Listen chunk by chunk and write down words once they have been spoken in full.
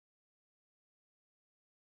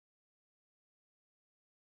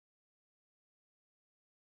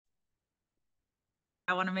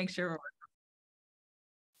I want to make sure.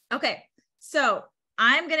 Okay. So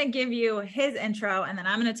I'm going to give you his intro, and then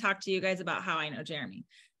I'm going to talk to you guys about how I know Jeremy.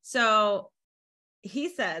 So he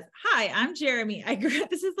says, "Hi, I'm Jeremy.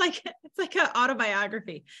 This is like, it's like an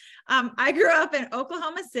autobiography. I grew up in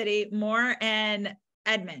Oklahoma City, Moore, and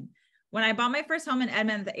Edmond. When I bought my first home in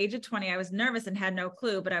Edmond at the age of 20, I was nervous and had no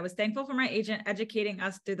clue, but I was thankful for my agent educating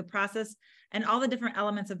us through the process and all the different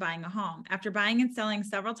elements of buying a home. After buying and selling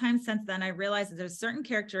several times since then, I realized that there's certain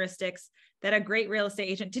characteristics that a great real estate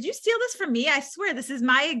agent." Did you steal this from me? I swear, this is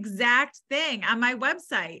my exact thing on my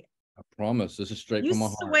website. I promise. This is straight from my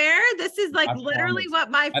heart. You swear? This is like literally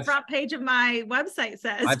what my I've front page of my website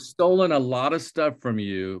says. I've stolen a lot of stuff from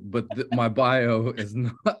you, but my bio is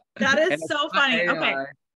not. That is so funny. Okay.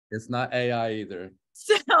 It's not AI either.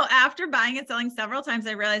 So after buying and selling several times,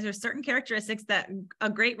 I realized there's certain characteristics that a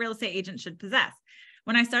great real estate agent should possess.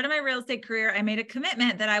 When I started my real estate career, I made a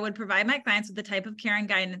commitment that I would provide my clients with the type of care and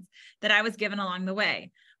guidance that I was given along the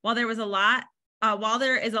way. While there is a lot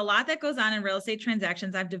that goes on in real estate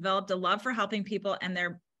transactions, I've developed a love for helping people and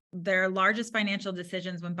their largest financial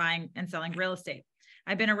decisions when buying and selling real estate.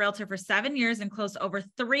 I've been a realtor for 7 years and closed over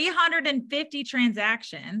 350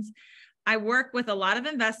 transactions. I work with a lot of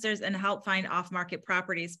investors and help find off-market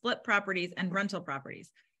properties, flip properties, and rental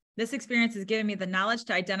properties. This experience has given me the knowledge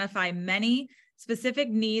to identify many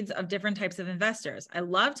specific needs of different types of investors. I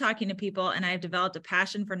love talking to people, and I have developed a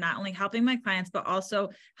passion for not only helping my clients, but also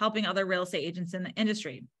helping other real estate agents in the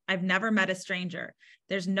industry. I've never met a stranger.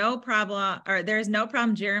 There's no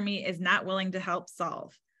problem Jeremy is not willing to help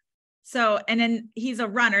solve. So, and then he's a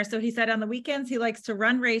runner. So he said on the weekends, he likes to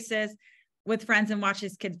run races with friends and watch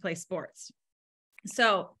his kids play sports.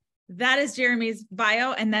 So that is Jeremy's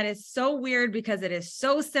bio. And that is so weird because it is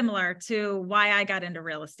so similar to why I got into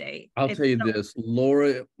real estate. I'll tell you this,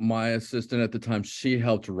 Laura, my assistant at the time, she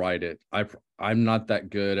helped write it. I'm not that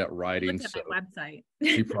good at writing. Looked at my website.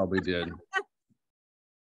 She probably did.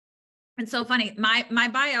 It's so funny. My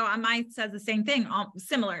bio on mine says the same thing,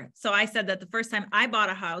 similar. So I said that the first time I bought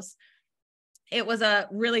a house, it was a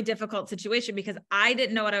really difficult situation because I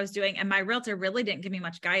didn't know what I was doing. And my realtor really didn't give me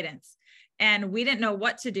much guidance, and we didn't know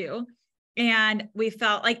what to do. And we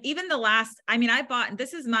felt like even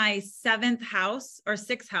this is my 7th house or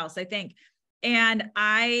 6th house, I think. And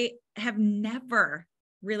I have never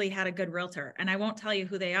really had a good realtor, and I won't tell you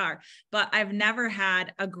who they are, but I've never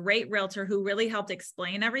had a great realtor who really helped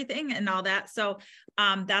explain everything and all that. So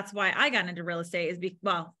that's why I got into real estate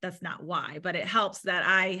well, that's not why, but it helps that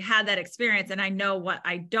I had that experience and I know what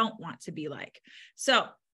I don't want to be like. So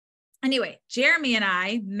anyway, Jeremy and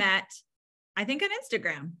I met, I think, on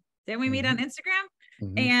Instagram. Didn't we meet on Instagram?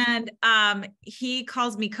 Mm-hmm. And he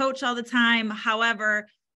calls me coach all the time. However,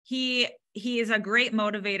 he is a great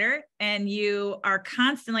motivator, and you are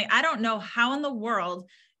constantly, I don't know how in the world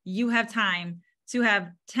you have time to have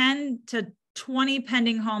 10 to 20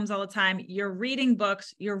 pending homes all the time. You're reading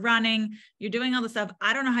books, you're running, you're doing all the stuff.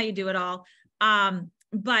 I don't know how you do it all.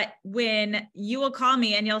 But when you will call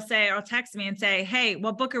me and you'll say, or text me and say, "Hey,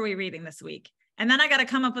 what book are we reading this week?" And then I got to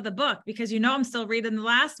come up with a book because I'm still reading the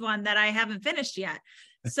last one that I haven't finished yet.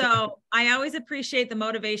 So I always appreciate the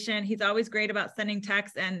motivation. He's always great about sending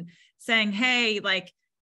texts and saying, "Hey, like,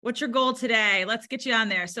 what's your goal today? Let's get you on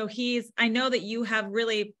there." So I know that you have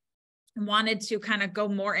really wanted to kind of go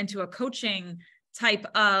more into a coaching type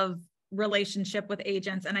of relationship with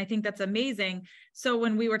agents. And I think that's amazing. So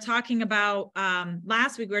when we were talking about,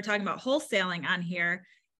 last week, we were talking about wholesaling on here,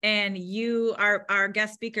 and our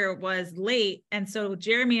guest speaker was late. And so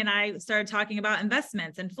Jeremy and I started talking about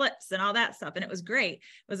investments and flips and all that stuff. And it was great. It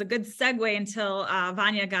was a good segue until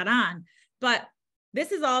Vanya got on. But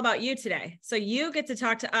this is all about you today. So you get to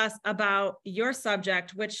talk to us about your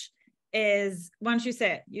subject, which is, why don't you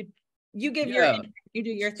say it? You give you do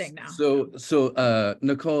your thing now. So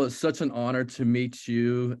Nicole, it's such an honor to meet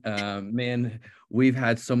you. Man, we've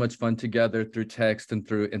had so much fun together through text and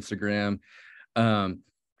through Instagram.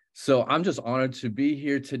 So I'm just honored to be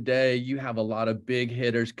here today. You have a lot of big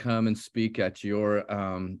hitters come and speak at your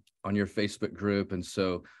on your Facebook group. And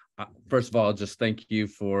so first of all, just thank you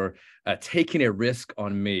for taking a risk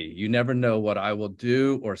on me. You never know what I will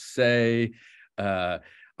do or say.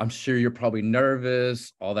 I'm sure you're probably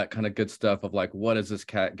nervous, all that kind of good stuff of like, what is this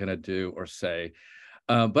cat going to do or say?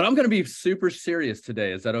 But I'm going to be super serious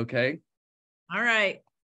today. Is that okay? All right.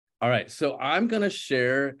 All right. So I'm going to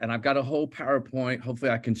share, and I've got a whole PowerPoint.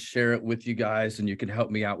 Hopefully I can share it with you guys and you can help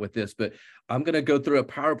me out with this, but I'm going to go through a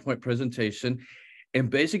PowerPoint presentation. And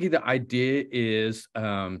basically the idea is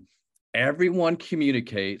everyone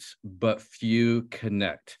communicates, but few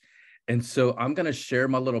connect. And so I'm going to share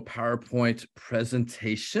my little PowerPoint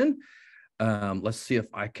presentation. Let's see if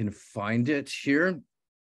I can find it here.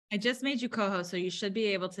 I just made you co-host, so you should be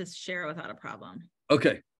able to share without a problem.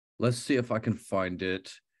 Okay, let's see if I can find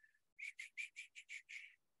it.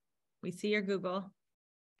 We see your Google.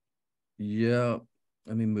 Yeah,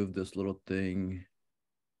 let me move this little thing.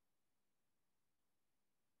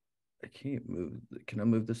 I can't move. Can I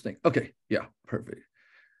move this thing? Okay, yeah, perfect.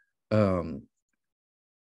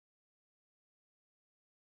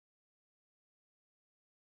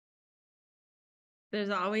 There's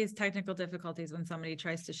always technical difficulties when somebody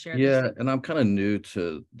tries to share yeah, this. and I'm kind of new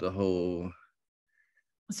to the whole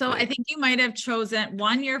So thing. I think you might have chosen,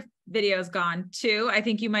 one, your video's gone. Two, I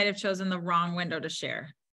think you might have chosen the wrong window to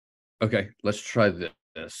share. Okay, let's try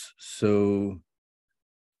this. So,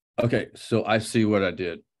 okay, so I see what I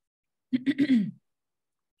did.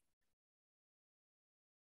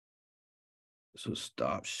 So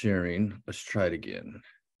stop sharing. Let's try it again.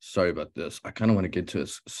 Sorry about this. I kind of want to get to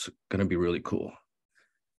it. It's going to be really cool.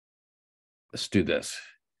 Let's do this.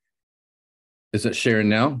 Is it sharing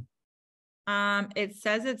now? It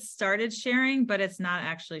says it started sharing, but it's not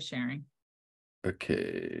actually sharing.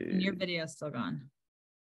 Okay. And your video is still gone.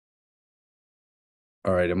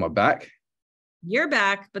 All right, am I back? You're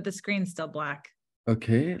back, but the screen's still black.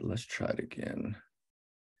 Okay, let's try it again.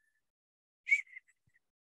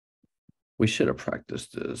 We should have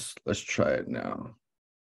practiced this. Let's try it now.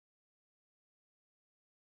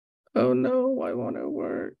 Oh no, why won't it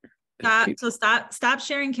work? Stop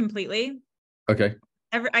sharing completely. Okay.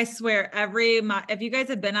 I swear, if you guys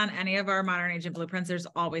have been on any of our Modern Agent Blueprints, there's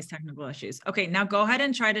always technical issues. Okay, now go ahead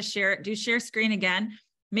and try to share screen again.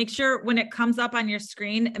 Make sure when it comes up on your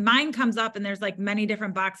screen, mine comes up and there's like many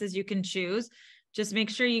different boxes you can choose. Just make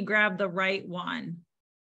sure you grab the right one.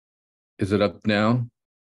 Is it up now?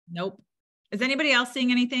 Nope. Is anybody else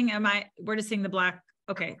seeing anything? We're just seeing the black.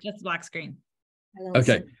 Okay, just the black screen.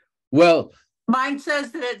 Okay. Well, mine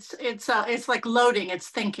says that it's like loading, it's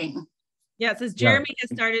thinking. Yeah, it says Jeremy has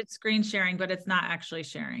started screen sharing, but it's not actually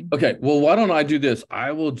sharing. Okay, well, why don't I do this?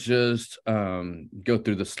 I will just go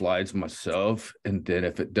through the slides myself, and then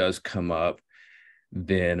if it does come up,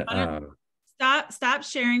 then stop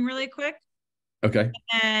sharing really quick. Okay.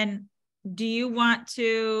 And could you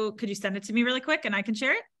send it to me really quick and I can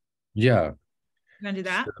share it? Yeah. You want to do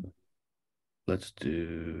that? So, let's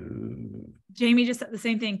do. Jamie just said the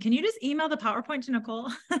same thing. Can you just email the PowerPoint to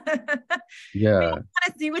Nicole? Yeah. I want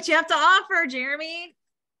to see what you have to offer, Jeremy.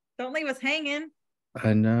 Don't leave us hanging.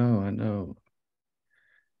 I know.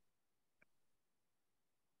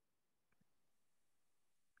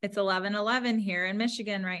 It's 11:11 here in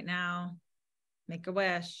Michigan right now. Make a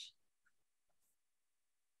wish.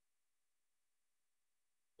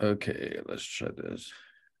 Okay, let's try this.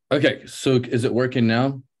 Okay, so is it working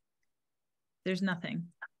now? There's nothing.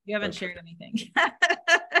 You haven't shared anything.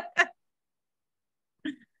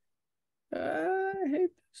 I hate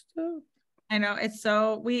this stuff. I know. It's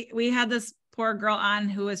so we had this poor girl on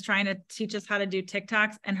who was trying to teach us how to do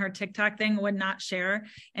TikToks, and her TikTok thing would not share.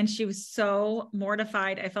 And she was so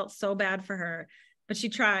mortified. I felt so bad for her, but she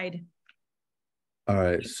tried. All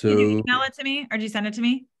right. So did you email it to me or did you send it to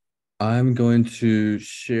me? I'm going to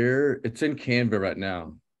share. It's in Canva right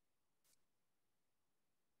now.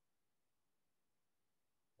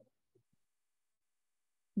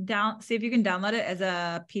 See if you can download it as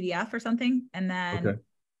a PDF or something, and then okay.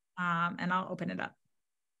 And I'll open it up.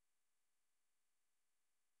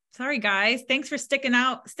 Sorry guys, thanks for sticking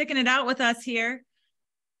it out with us here.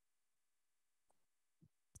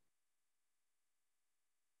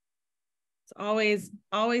 It's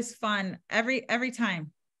always fun every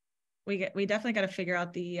time. We definitely got to figure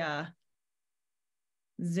out the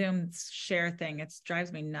Zoom share thing. It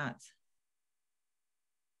drives me nuts.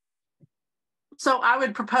 So I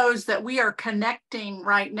would propose that we are connecting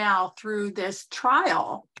right now through this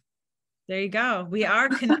trial. There you go. We are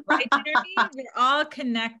right, Jeremy? We're all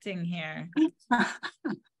connecting here.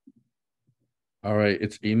 All right,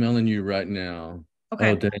 it's emailing you right now. Okay.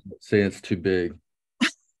 Oh, dang, say it's too big.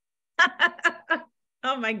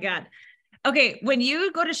 Oh my God. Okay, when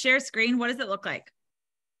you go to share screen, what does it look like?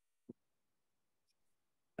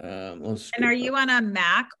 And are you on a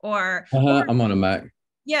Mac or? I'm on a Mac.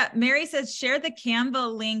 Yeah, Mary says share the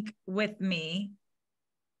Canva link with me.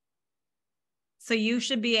 So you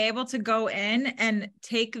should be able to go in and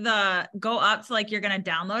go up to like you're going to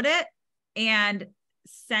download it and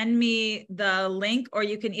send me the link, or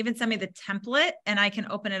you can even send me the template and I can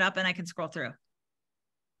open it up and I can scroll through.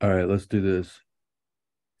 All right, let's do this.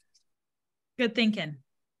 Good thinking.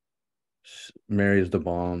 Mary is the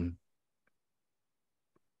bomb.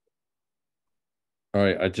 All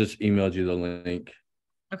right, I just emailed you the link.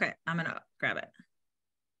 Okay, I'm going to grab it.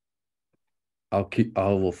 I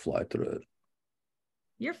will fly through it.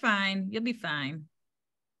 You're fine. You'll be fine.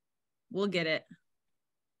 We'll get it.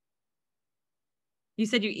 You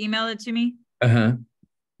said you emailed it to me? Uh-huh.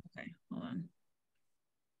 Okay, hold on.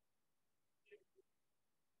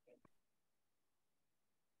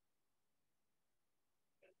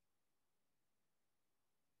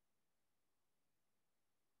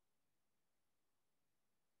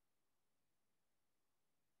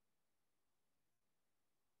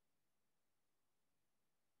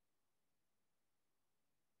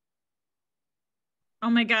 Oh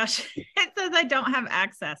my gosh. It says I don't have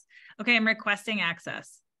access. Okay, I'm requesting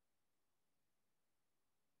access.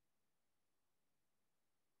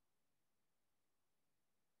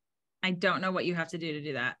 I don't know what you have to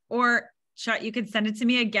do that. Or you can send it to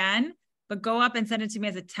me again, but go up and send it to me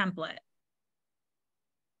as a template.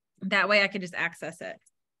 That way I can just access it.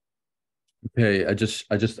 Okay, I just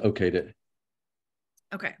okayed it.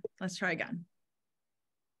 Okay, let's try again.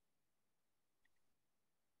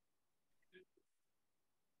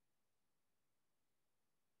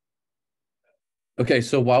 Okay,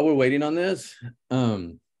 so while we're waiting on this,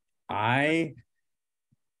 I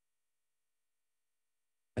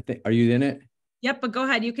think, are you in it? Yep, but go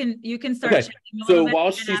ahead. You can start Okay. checking a So little bit.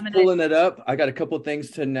 while she's pulling it up, I got a couple of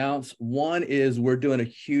things to announce. One is we're doing a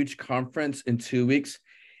huge conference in 2 weeks,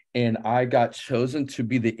 and I got chosen to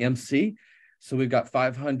be the MC. So we've got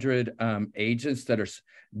 500 agents that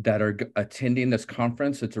are attending this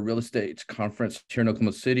conference. It's a real estate conference here in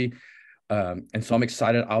Oklahoma City. And so I'm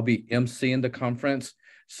excited. I'll be emceeing the conference.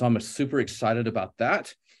 So I'm super excited about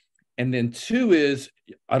that. And then two is,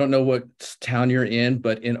 I don't know what town you're in,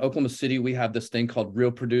 but in Oklahoma City, we have this thing called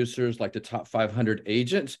Real Producers, like the top 500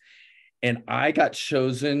 agents. And I got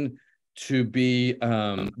chosen to be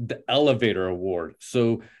the Elevator Award.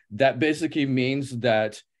 So that basically means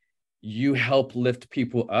that you help lift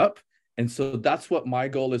people up. And so that's what my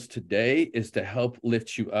goal is today, is to help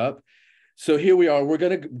lift you up. So here we are. We're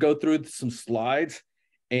going to go through some slides,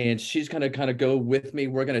 and she's going to kind of go with me.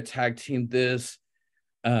 We're going to tag team this.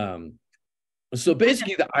 So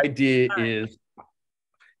basically the idea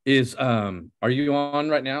is are you on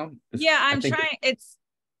right now? Yeah, I'm trying.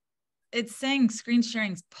 It's saying screen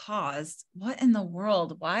sharing's paused. What in the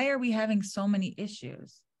world? Why are we having so many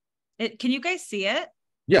issues? Can you guys see it?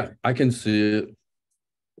 Yeah, I can see it.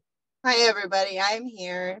 Hi, everybody. I'm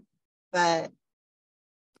here, but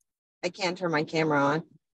I can't turn my camera on.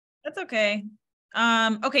 That's okay.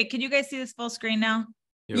 Okay, can you guys see this full screen now?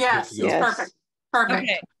 Yes, it's perfect. Perfect.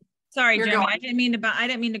 Okay. Sorry, You're Jeremy. going. I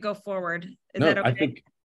didn't mean to go forward. Is No, that okay? I think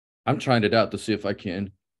I'm trying it out to see if I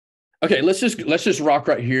can. Okay, let's just rock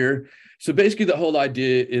right here. So basically the whole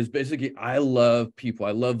idea is basically I love people.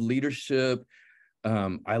 I love leadership.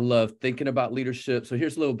 I love thinking about leadership. So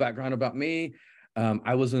here's a little background about me.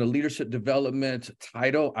 I was in a leadership development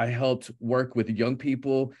title. I helped work with young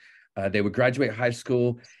people. They would graduate high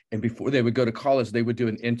school, and before they would go to college, they would do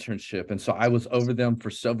an internship. And so I was over them for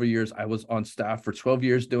several years. I was on staff for 12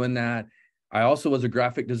 years doing that. I also was a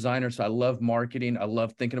graphic designer, so I love marketing. I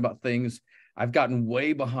love thinking about things. I've gotten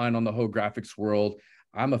way behind on the whole graphics world.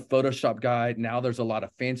 I'm a Photoshop guy. Now there's a lot of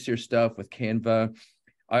fancier stuff with Canva.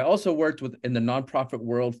 I also worked in the nonprofit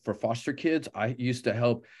world for foster kids. I used to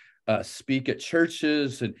help speak at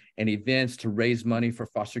churches and events to raise money for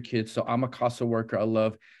foster kids. So I'm a CASA worker. I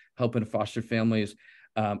love helping foster families.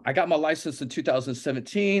 I got my license in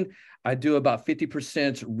 2017. I do about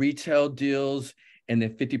 50% retail deals and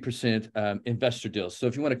then 50% investor deals. So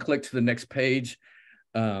if you want to click to the next page,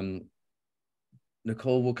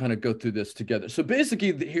 Nicole, we'll kind of go through this together. So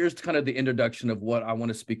basically, here's kind of the introduction of what I want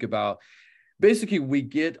to speak about. Basically, we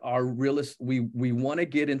get our we want to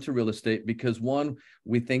get into real estate because one,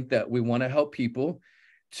 we think that we want to help people.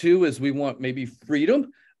 Two is we want maybe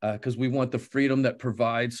freedom because we want the freedom that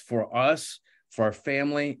provides for us, for our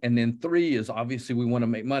family. And then three is obviously we want to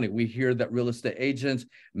make money. We hear that real estate agents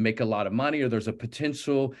make a lot of money, or there's a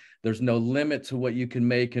potential, there's no limit to what you can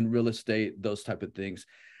make in real estate, those type of things.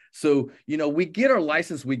 So, we get our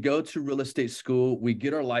license, we go to real estate school, we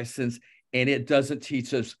get our license, and it doesn't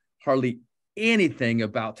teach us hardly anything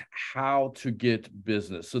about how to get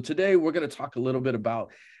business. So today we're going to talk a little bit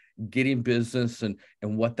about getting business and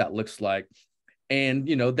what that looks like. And,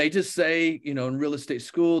 they just say, in real estate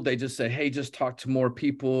school, they just say, hey, just talk to more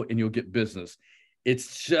people and you'll get business.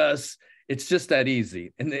 It's just that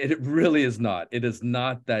easy. And it really is not. It is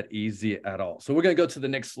not that easy at all. So we're going to go to the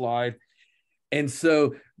next slide. And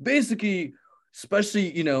so basically,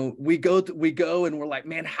 especially, we go and we're like,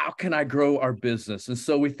 man, how can I grow our business? And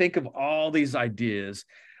so we think of all these ideas,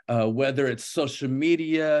 whether it's social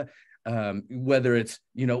media, whether it's,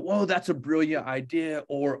 whoa, that's a brilliant idea,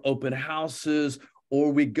 or open houses,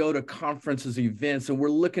 or we go to conferences, events, and we're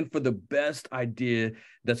looking for the best idea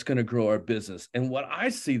that's going to grow our business. And what I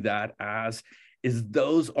see that as is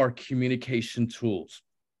those are communication tools.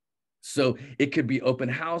 So it could be open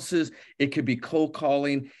houses, it could be cold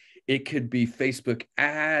calling, it could be Facebook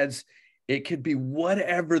ads, it could be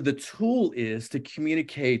whatever the tool is to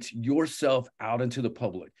communicate yourself out into the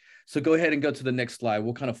public. So go ahead and go to the next slide.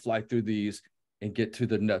 We'll kind of fly through these and get to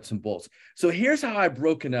the nuts and bolts. So here's how I've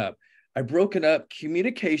broken up. I've broken up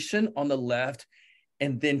communication on the left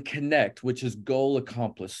and then connect, which is goal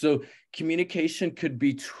accomplished. So communication could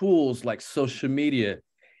be tools like social media.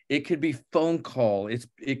 It could be phone call.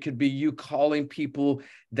 It could be you calling people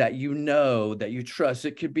that you know, that you trust.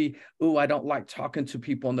 It could be, oh, I don't like talking to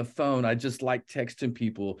people on the phone. I just like texting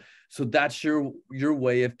people. So that's your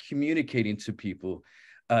way of communicating to people.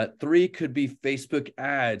 3 could be Facebook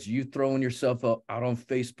ads. You throwing yourself out on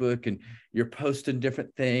Facebook and you're posting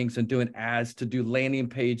different things and doing ads to do landing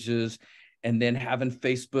pages, and then having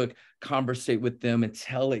Facebook conversate with them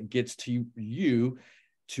until it gets to you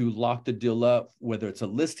to lock the deal up, whether it's a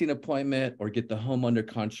listing appointment or get the home under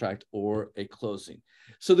contract or a closing.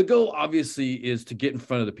 So the goal obviously is to get in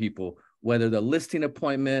front of the people, whether the listing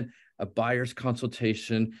appointment, a buyer's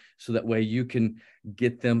consultation, so that way you can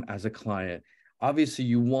get them as a client. Obviously,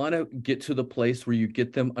 you want to get to the place where you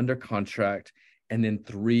get them under contract. And then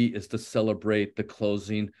 3 is to celebrate the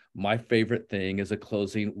closing. My favorite thing is a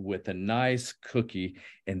closing with a nice cookie.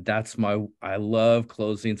 And I love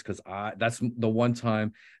closings because that's the one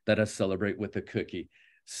time that I celebrate with a cookie.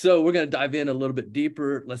 So we're going to dive in a little bit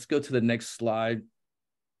deeper. Let's go to the next slide.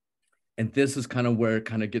 And this is kind of where it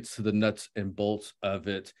kind of gets to the nuts and bolts of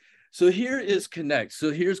it. So here is connect.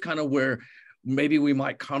 So here's kind of where maybe we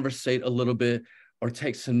might conversate a little bit or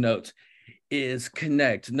take some notes. Is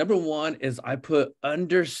connect. Number 1 is I put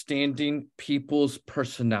understanding people's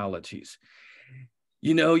personalities.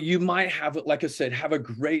 You might have, like I said,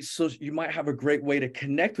 you might have a great way to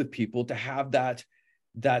connect with people, to have that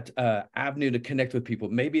avenue to connect with people.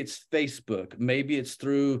 Maybe it's Facebook, maybe it's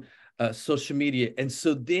through social media. And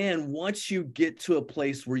so then once you get to a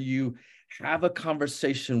place where you have a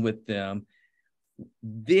conversation with them,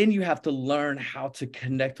 then you have to learn how to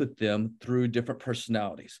connect with them through different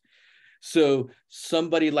personalities. So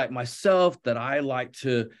somebody like myself, that I like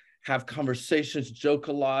to have conversations, joke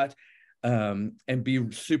a lot, and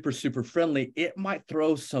be super, super friendly, it might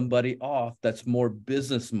throw somebody off that's more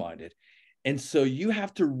business minded. And so you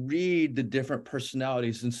have to read the different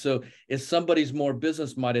personalities. And so if somebody's more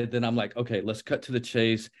business minded, then I'm like, okay, let's cut to the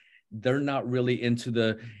chase. They're not really into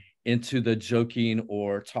the joking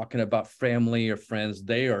or talking about family or friends.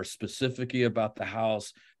 They are specifically about the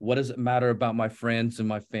house. What does it matter about my friends and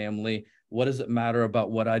my family? What does it matter about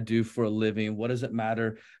what I do for a living? What does it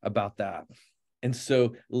matter about that? And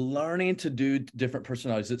so learning to do different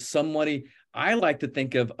personalities. It's somebody, I like to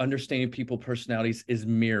think of understanding people's personalities is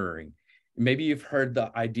mirroring. Maybe you've heard the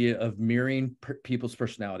idea of mirroring people's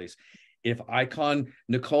personalities. If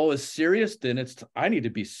Nicole is serious, then I need to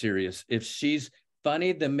be serious. If she's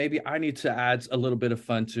funny, then maybe I need to add a little bit of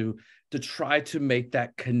fun to try to make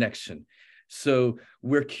that connection. So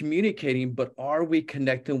we're communicating, but are we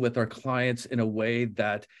connecting with our clients in a way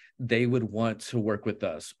that they would want to work with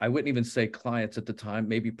us? I wouldn't even say clients at the time,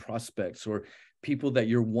 maybe prospects or people that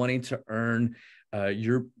you're wanting to earn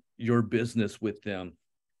your business with them.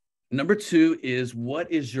 Number 2 is,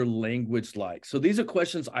 what is your language like? So these are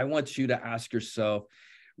questions I want you to ask yourself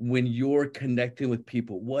when you're connecting with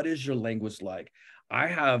people. What is your language like?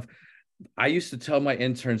 I used to tell my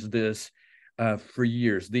interns this for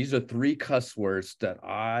years. These are 3 cuss words that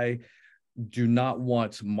I do not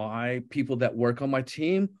want my people that work on my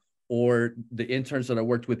team or the interns that I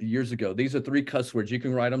worked with years ago. These are 3 cuss words. You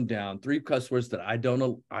can write them down. 3 cuss words that I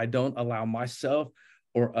don't allow myself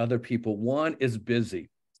or other people. 1 is busy.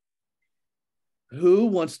 Who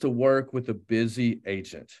wants to work with a busy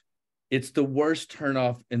agent? It's the worst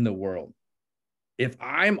turnoff in the world. If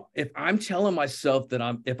I'm telling myself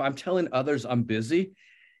that if I'm telling others I'm busy,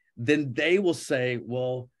 then they will say,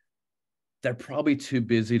 well, they're probably too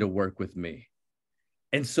busy to work with me.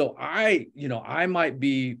 And so I might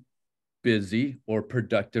be busy or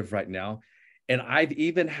productive right now. And I've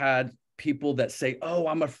even had people that say, oh,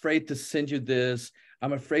 I'm afraid to send you this.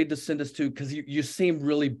 I'm afraid to send this to, because you seem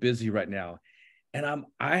really busy right now. And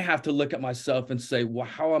I have to look at myself and say, well,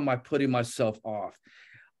 how am I putting myself off?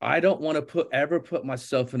 I don't want to ever put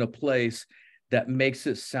myself in a place that makes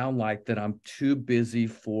it sound like that I'm too busy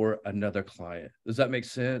for another client. Does that make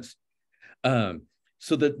sense? So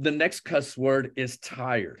the next cuss word is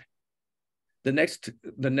tired. the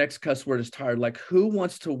next cuss word is tired. Like, who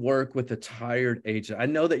wants to work with a tired agent? I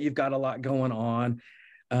know that you've got a lot going on.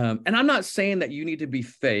 And I'm not saying that you need to be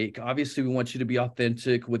fake. Obviously, we want you to be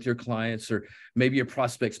authentic with your clients or maybe your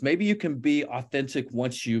prospects. Maybe you can be authentic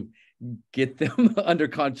once you get them under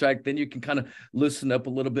contract, then you can kind of loosen up a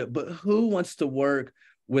little bit. But who wants to work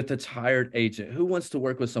with a tired agent? Who wants to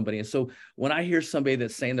work with somebody? And so when I hear somebody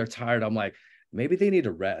that's saying they're tired, I'm like, maybe they need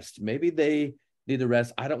to rest. Maybe they need to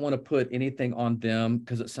rest. I don't want to put anything on them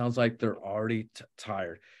because it sounds like they're already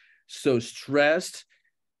tired. So stressed.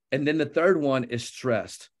 And then the third one is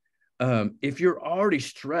stressed. If you're already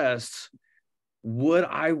stressed,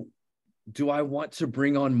 do I want to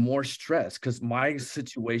bring on more stress? Because my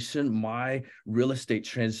situation, my real estate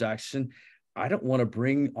transaction, I don't want to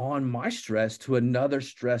bring on my stress to another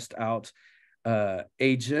stressed out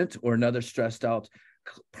agent or another stressed out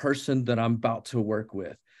person that I'm about to work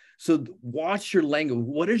with. So watch your language.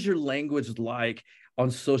 What is your language like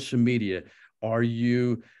on social media? Are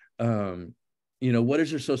you, what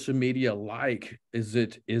is your social media like? Is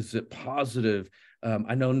it positive?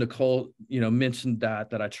 I know Nicole, mentioned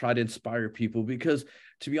that I try to inspire people because,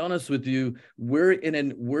 to be honest with you, we're in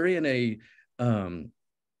a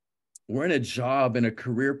job, in a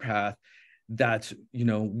career path that,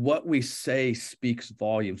 what we say speaks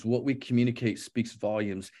volumes, what we communicate speaks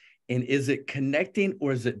volumes. And is it connecting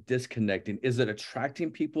or is it disconnecting? Is it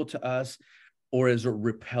attracting people to us or is it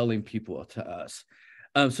repelling people to us?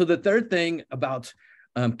 So the third thing about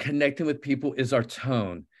connecting with people is our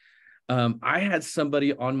tone. I had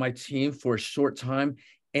somebody on my team for a short time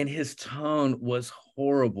and his tone was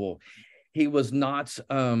horrible. He was not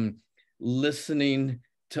listening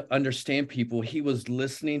to understand people. He was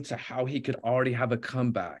listening to how he could already have a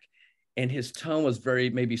comeback. And his tone was very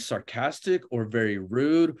maybe sarcastic or very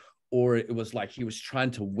rude, or it was like he was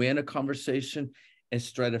trying to win a conversation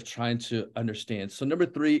instead of trying to understand. So number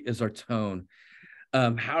 3 is our tone.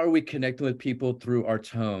 How are we connecting with people through our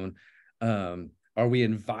tone? Are we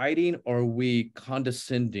inviting? Are we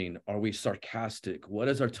condescending? Are we sarcastic? What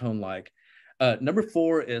is our tone like? Number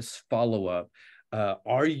 4 is follow-up.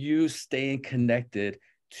 Are you staying connected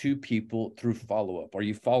to people through follow-up? Are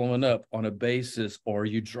you following up on a basis, or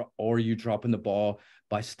are you dropping the ball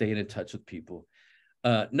by staying in touch with people?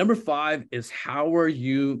 Number 5 is, how are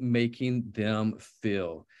you making them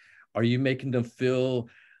feel? Are you making them feel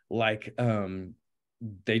like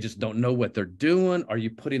they just don't know what they're doing? Are you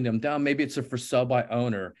putting them down? Maybe it's a for sale by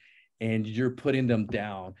owner and you're putting them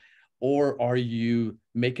down. Or are you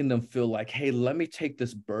making them feel like, hey, let me take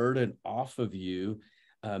this burden off of you.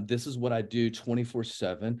 This is what I do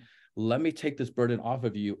 24/7. Let me take this burden off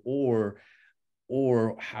of you. Or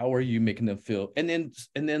how are you making them feel? And then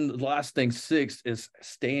the last thing, 6, is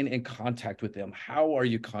staying in contact with them. How are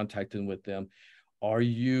you contacting with them? Are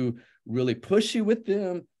you really pushy with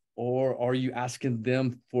them? Or are you asking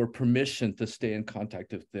them for permission to stay in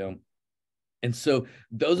contact with them? And so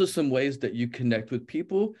those are some ways that you connect with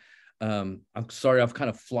people. I'm sorry, I've kind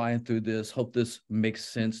of flying through this. Hope this makes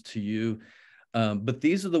sense to you. But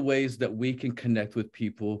these are the ways that we can connect with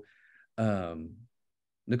people.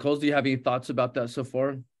 Nicole, do you have any thoughts about that so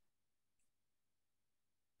far?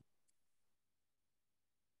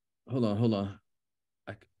 Hold on.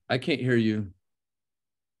 I can't hear you.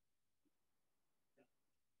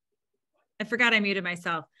 I forgot I muted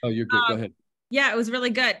myself. Oh, you're good. Go ahead. Yeah, it was really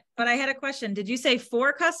good. But I had a question. Did you say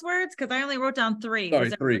 4 cuss words? Because I only wrote down 3. Sorry,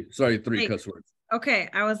 3. Sorry, 3 cuss words. Okay.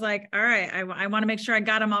 I was like, all right, I want to make sure I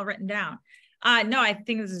got them all written down. No, I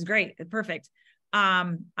think this is great. Perfect.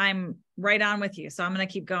 I'm right on with you. So I'm going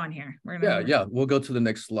to keep going here. Yeah. We'll go to the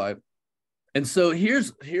next slide. And so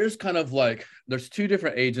here's kind of like, there's 2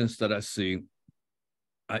 different agents that I see.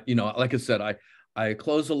 Like I said, I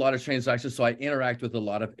close a lot of transactions, so I interact with a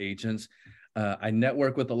lot of agents. I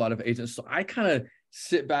network with a lot of agents. So I kind of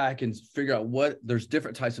sit back and figure out there's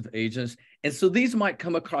different types of agents. And so these might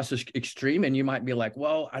come across as extreme, and you might be like,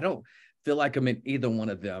 well, I don't feel like I'm in either one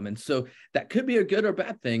of them. And so that could be a good or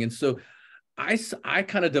bad thing. And so I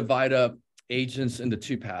kind of divide up agents into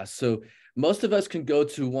 2 paths. So most of us can go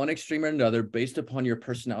to one extreme or another based upon your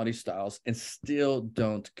personality styles and still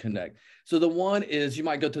don't connect. So the one is, you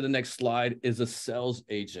might go to the next slide, is a sales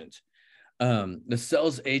agent. The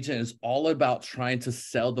sales agent is all about trying to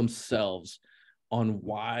sell themselves on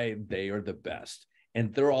why they are the best.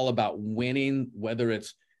 And they're all about winning, whether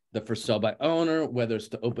it's the for sale by owner, whether it's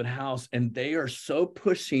the open house, and they are so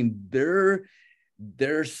pushing their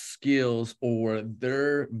skills or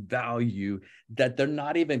their value that they're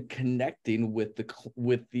not even connecting with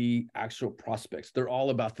the actual prospects. They're all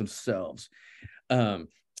about themselves. And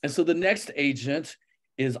so the next agent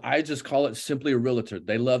is I just call it simply a realtor.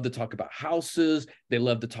 They love to talk about houses. They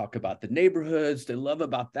love to talk about the neighborhoods. They love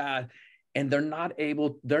about that. And they're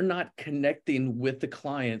not connecting with the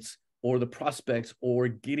clients or the prospects or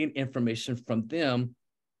getting information from them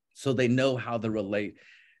so they know how to relate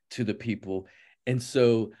to the people. And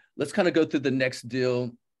so let's kind of go through the next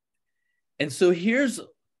deal. And so here's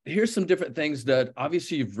some different things that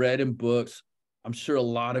obviously you've read in books. I'm sure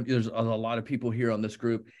there's a lot of people here on this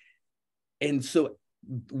group. And so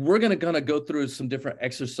we're going to go through some different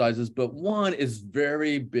exercises, but one is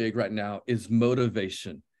very big right now is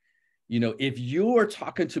motivation. If you are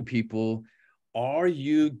talking to people, are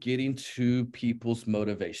you getting to people's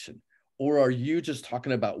motivation? Or are you just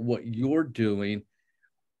talking about what you're doing?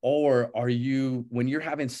 Or are you, when you're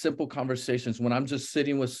having simple conversations, when I'm just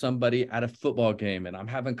sitting with somebody at a football game and I'm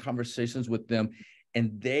having conversations with them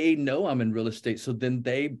and they know I'm in real estate, so then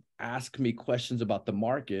they ask me questions about the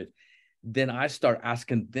market, then I start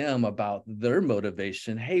asking them about their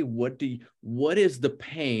motivation. Hey, what is the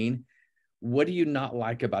pain? What do you not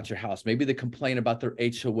like about your house? Maybe they complain about their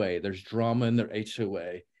HOA. There's drama in their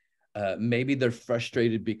HOA. Maybe they're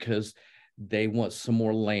frustrated because they want some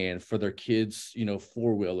more land for their kids,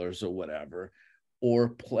 four-wheelers or whatever, or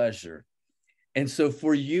pleasure. And so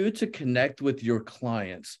for you to connect with your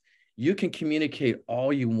clients, you can communicate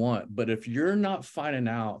all you want, but if you're not finding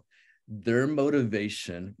out their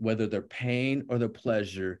motivation, whether their pain or their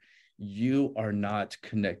pleasure, you are not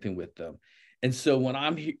connecting with them. And so when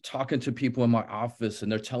I'm talking to people in my office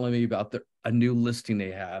and they're telling me about a new listing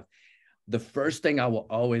they have, the first thing I will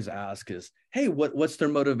always ask is, hey, what's their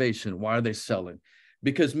motivation? Why are they selling?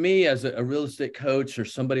 Because me as a real estate coach or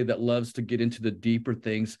somebody that loves to get into the deeper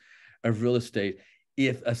things of real estate,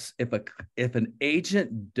 if an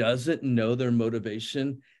agent doesn't know their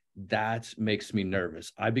motivation, that makes me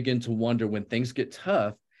nervous. I begin to wonder when things get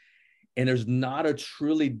tough and there's not a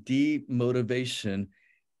truly deep motivation,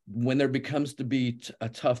 when there becomes to be a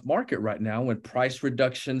tough market right now, when price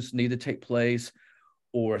reductions need to take place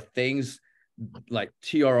or things like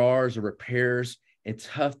TRRs or repairs and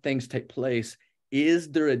tough things take place, is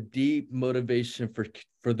there a deep motivation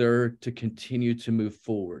for there to continue to move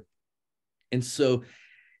forward? And so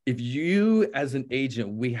if you as an agent,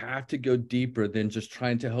 we have to go deeper than just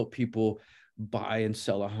trying to help people buy and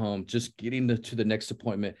sell a home, just getting to the next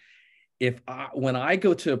appointment. When I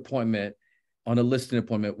go to appointment on a listing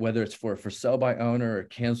appointment, whether it's for sale by owner or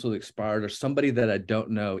canceled, expired, or somebody that I don't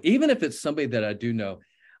know, even if it's somebody that I do know,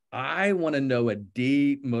 I want to know a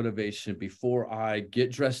deep motivation before I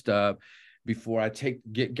get dressed up, before I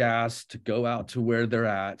get gas to go out to where they're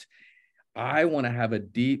at. I want to have a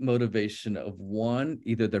deep motivation of one,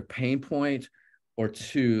 either their pain point, or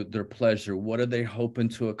two, their pleasure. What are they hoping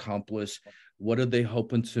to accomplish? What are they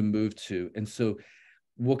hoping to move to? And so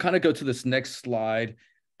we'll kind of go to this next slide.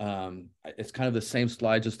 It's kind of the same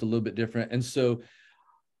slide, just a little bit different. And so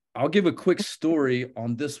I'll give a quick story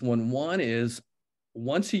on this one. One is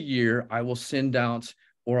once a year, I will send out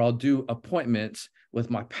or I'll do appointments with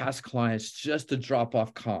my past clients just to drop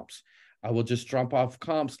off comps. I will just drop off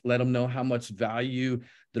comps, let them know how much value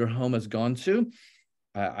their home has gone to.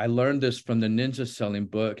 I learned this from the Ninja Selling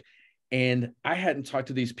book, and I hadn't talked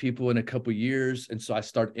to these people in a couple of years. And so I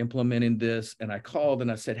started implementing this, and I called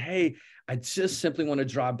and I said, hey, I just simply want to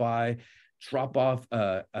drive by, drop off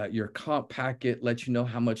your comp packet, let you know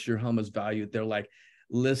how much your home is valued. They're like,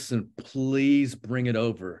 listen, please bring it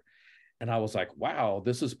over. And I was like, wow,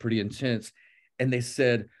 this is pretty intense. And they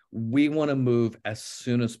said, we want to move as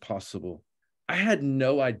soon as possible. I had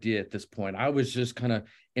no idea at this point. I was just kind of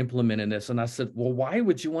implementing this. And I said, well, why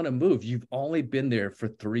would you want to move? You've only been there for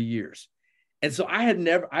 3 years. And so I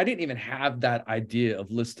didn't even have that idea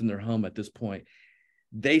of listing their home at this point.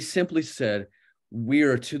 They simply said, we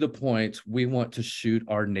are to the point, we want to shoot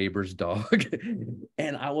our neighbor's dog.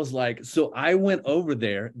 And I was like, so I went over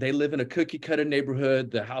there. They live in a cookie cutter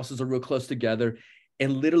neighborhood. The houses are real close together.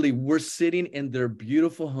 And literally we're sitting in their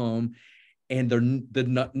beautiful home, and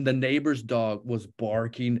the neighbor's dog was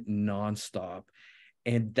barking nonstop.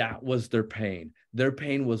 And that was their pain. Their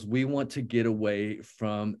pain was, we want to get away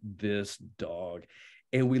from this dog.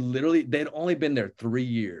 And they'd only been there 3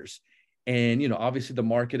 years. And, obviously the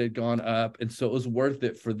market had gone up. And so it was worth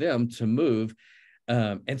it for them to move.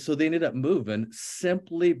 And so they ended up moving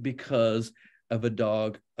simply because of a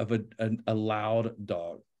dog, of a loud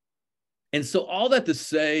dog. And so all that to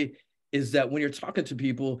say is that when you're talking to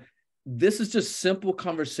people, this is just simple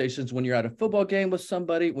conversations. When you're at a football game with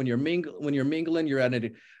somebody, when you're mingling, you're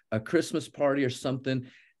at a Christmas party or something,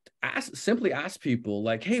 simply ask people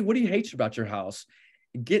like, hey, what do you hate about your house?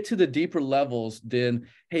 Get to the deeper levels than,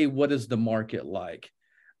 hey, what is the market like?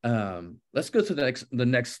 Let's go to the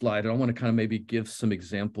next slide. I want to kind of maybe give some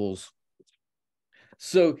examples.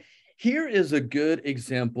 So here is a good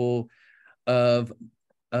example of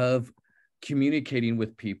communicating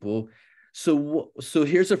with people. So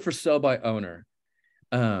here's a for sale by owner.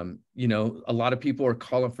 You know, a lot of people are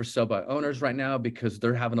calling for sale by owners right now because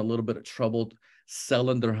they're having a little bit of trouble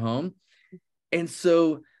selling their home. And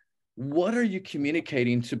so what are you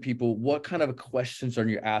communicating to people? What kind of questions are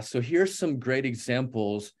you asked? So here's some great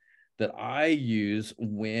examples that I use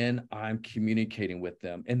when I'm communicating with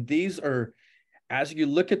them. And these are, as you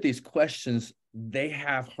look at these questions, they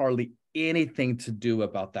have hardly anything to do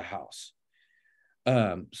about the house.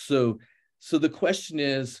 So the question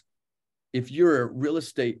is, if you're a real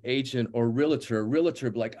estate agent or realtor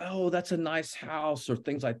be like, oh, that's a nice house or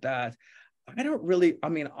things like that. I don't really, I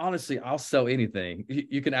mean, honestly, I'll sell anything.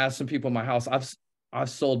 You can ask some people in my house. I've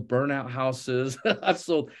sold burnout houses. I've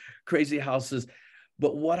sold crazy houses.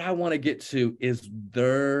 But what I want to get to is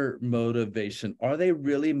their motivation. Are they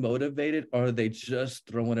really motivated? Or are they just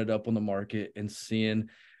throwing it up on the market and seeing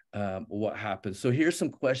what happens? So here's some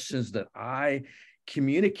questions that I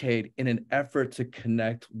communicate in an effort to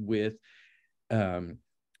connect with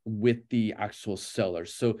the actual seller.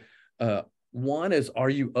 So one is, are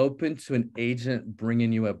you open to an agent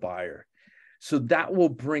bringing you a buyer? So that will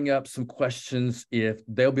bring up some questions if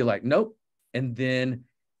they'll be like, nope. And then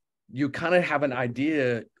you kind of have an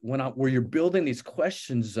idea where you're building these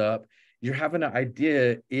questions up, you're having an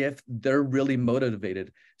idea if they're really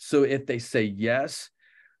motivated. So if they say yes,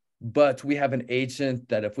 but we have an agent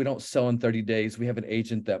that if we don't sell in 30 days, we have an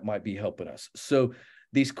agent that might be helping us. So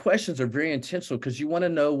these questions are very intentional because you want to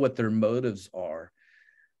know what their motives are.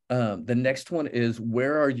 The next one is,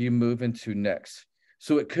 where are you moving to next?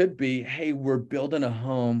 So it could be, hey, we're building a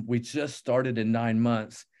home. We just started in 9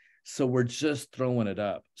 months. So we're just throwing it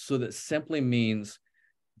up. So that simply means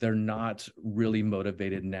they're not really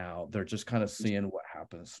motivated now. They're just kind of seeing what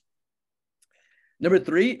happens. Number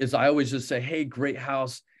 3 is, I always just say, hey, great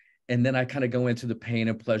house. And then I kind of go into the pain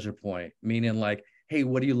and pleasure point, meaning like, hey,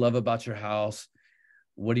 what do you love about your house?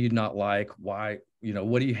 What do you not like? Why, you know,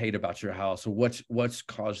 what do you hate about your house? Or what's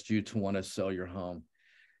caused you to want to sell your home?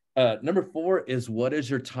 Number 4 is, what is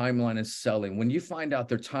your timeline in selling? When you find out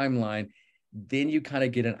their timeline, then you kind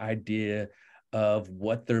of get an idea of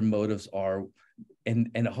what their motives are.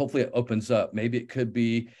 And hopefully it opens up. Maybe it could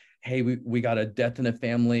be, hey, we got a death in the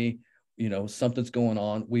family, you know, something's going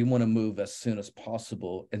on. We want to move as soon as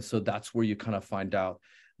possible. And so that's where you kind of find out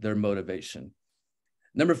their motivation.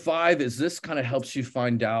 Number 5 is, this kind of helps you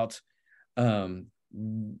find out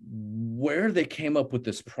where they came up with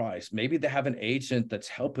this price. Maybe they have an agent that's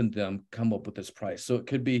helping them come up with this price. So it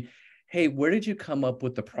could be, hey, where did you come up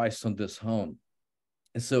with the price on this home?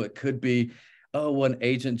 And so it could be, oh, well, an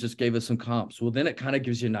agent just gave us some comps. Well, then it kind of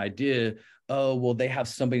gives you an idea. Oh, well, they have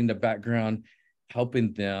somebody in the background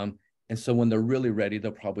helping them. And so when they're really ready,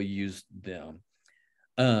 they'll probably use them.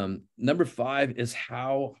 Number 5 is,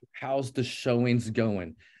 how's the showings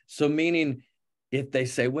going? So meaning, if they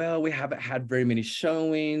say, well, we haven't had very many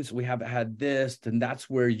showings, we haven't had this, then that's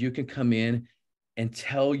where you can come in and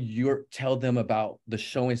tell them about the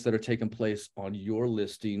showings that are taking place on your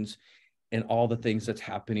listings and all the things that's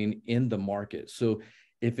happening in the market. So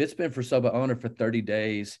if it's been for sale by owner for 30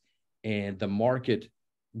 days and the market,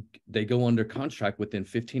 they go under contract within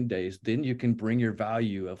 15 days, then you can bring your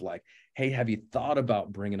value of like, hey, have you thought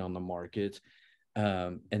about bringing on the market,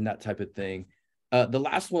 and that type of thing. The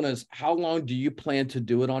last one is, how long do you plan to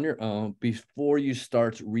do it on your own before you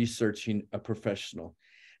start researching a professional?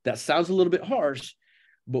 That sounds a little bit harsh,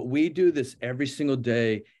 but we do this every single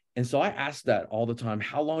day. And so I ask that all the time.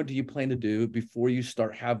 How long do you plan to do before you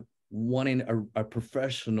start wanting a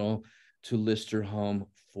professional to list your home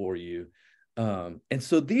for you? And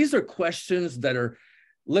so these are questions that are,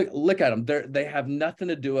 look at them. They have nothing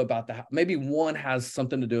to do about the house. Maybe one has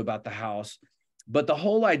something to do about the house, but the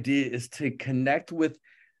whole idea is to connect with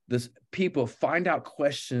this people, find out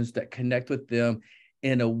questions that connect with them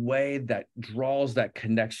in a way that draws that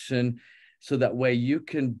connection. So that way you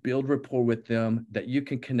can build rapport with them, that you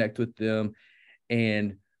can connect with them.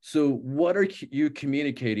 And so what are you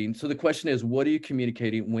communicating? So the question is, what are you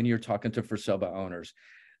communicating when you're talking to for sale by owners?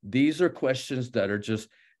 These are questions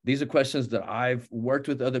that I've worked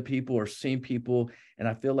with other people or seen people. And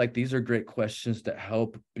I feel like these are great questions that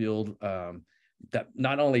help build, that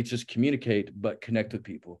not only just communicate, but connect with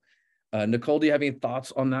people. Nicole, do you have any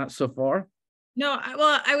thoughts on that so far? No,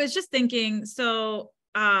 I was just thinking, so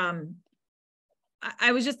I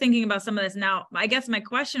was just thinking about some of this. Now, I guess my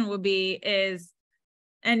question would be is,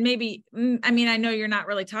 and maybe, I mean, I know you're not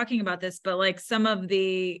really talking about this, but like some of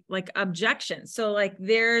the like objections. So like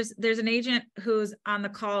there's an agent who's on the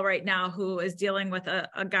call right now who is dealing with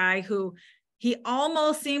a guy who he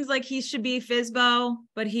almost seems like he should be FSBO,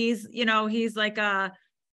 but he's, you know, he's like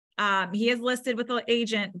he is listed with the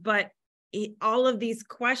agent, but all of these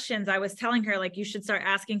questions, I was telling her, like, you should start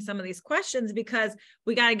asking some of these questions because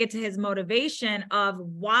we got to get to his motivation of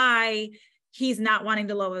why he's not wanting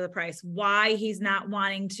to lower the price, why he's not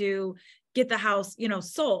wanting to get the house, you know,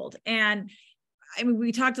 sold. And I mean,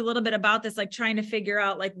 we talked a little bit about this, like trying to figure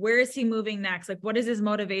out like, where is he moving next? Like, what is his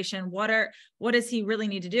motivation? What does he really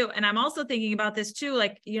need to do? And I'm also thinking about this too,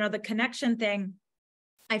 like, you know, the connection thing.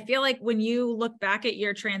 I feel like when you look back at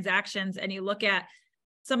your transactions and you look at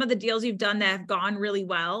some of the deals you've done that have gone really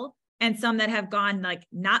well and some that have gone like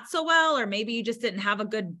not so well, or maybe you just didn't have a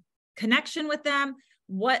good connection with them,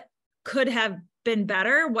 what could have been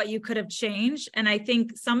better, what you could have changed. And I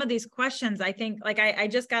think some of these questions, I think like I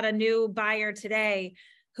just got a new buyer today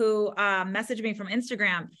who messaged me from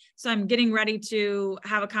Instagram. So I'm getting ready to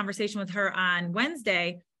have a conversation with her on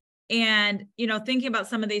Wednesday and, you know, thinking about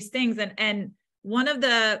some of these things. And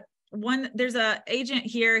there's a agent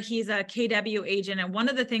here, he's a KW agent. And one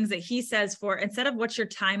of the things that he says for, instead of what's your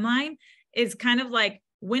timeline, is kind of like,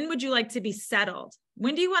 when would you like to be settled?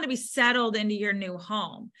 When do you want to be settled into your new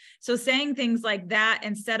home? So saying things like that,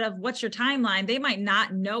 instead of what's your timeline, they might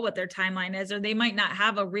not know what their timeline is, or they might not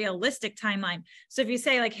have a realistic timeline. So if you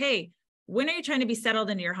say like, hey, when are you trying to be settled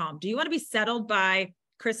into your home? Do you want to be settled by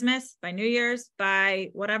Christmas, by New Year's, by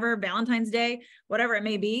whatever, Valentine's Day, whatever it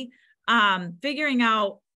may be? Figuring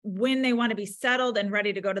out when they want to be settled and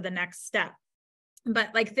ready to go to the next step. But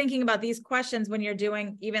like thinking about these questions when you're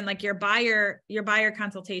doing even like your buyer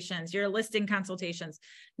consultations, your listing consultations,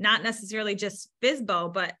 not necessarily just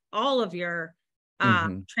FSBO, but all of your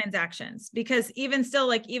transactions, because even still,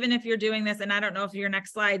 like, even if you're doing this, and I don't know if your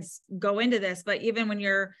next slides go into this, but even when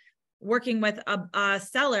you're working with a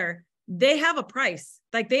seller, they have a price.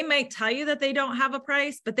 Like they might tell you that they don't have a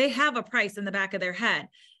price, but they have a price in the back of their head.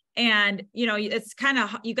 And, you know, it's kind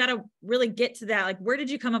of, you got to really get to that. Like, where did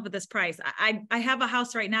you come up with this price? I have a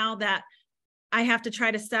house right now that I have to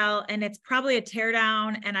try to sell, and it's probably a tear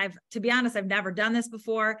down. And to be honest, I've never done this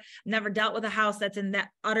before. Never dealt with a house that's in that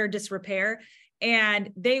utter disrepair,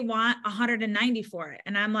 and they want 190 for it.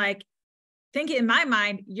 And I'm like, thinking in my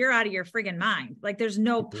mind, you're out of your friggin' mind. Like there's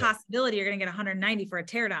no possibility you're going to get 190 for a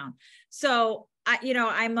tear down. So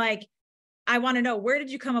I'm like, I want to know, where did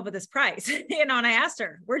you come up with this price? And I asked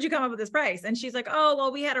her, where'd you come up with this price? And she's like, oh,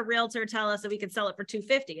 well, we had a realtor tell us that we could sell it for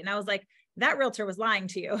 250. And I was like, that realtor was lying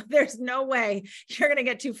to you. There's no way you're going to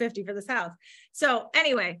get 250 for this house. So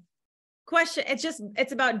anyway, question,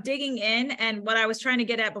 it's about digging in. And what I was trying to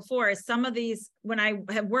get at before is some of these, when I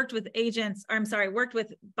have worked with worked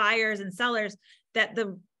with buyers and sellers, that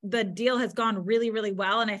the deal has gone really, really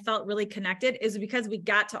well, and I felt really connected, is because we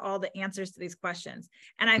got to all the answers to these questions.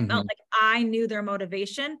 And I felt like I knew their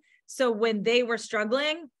motivation. So when they were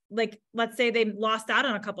struggling, like, let's say they lost out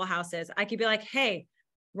on a couple of houses, I could be like, hey,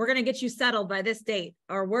 we're going to get you settled by this date,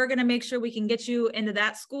 or we're going to make sure we can get you into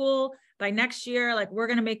that school by next year. Like, we're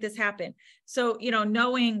going to make this happen. So,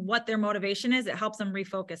 knowing what their motivation is, it helps them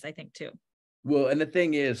refocus, I think, too. Well, and the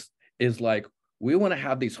thing is like, we want to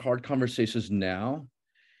have these hard conversations now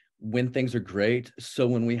when things are great. So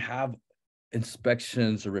when we have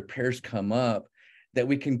inspections or repairs come up, that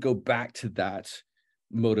we can go back to that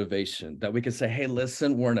motivation, that we can say, hey,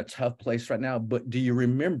 listen, we're in a tough place right now, but do you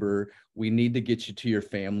remember we need to get you to your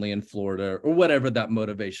family in Florida, or whatever that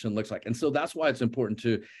motivation looks like. And so that's why it's important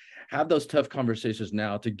to have those tough conversations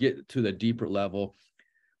now, to get to the deeper level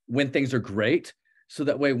when things are great. So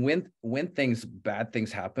that way, when bad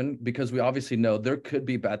things happen, because we obviously know there could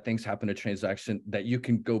be bad things happen in a transaction, that you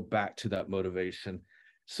can go back to that motivation.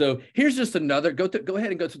 So here's just another, go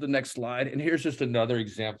ahead and go to the next slide. And here's just another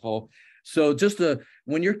example. So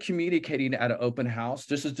when you're communicating at an open house,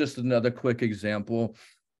 this is just another quick example.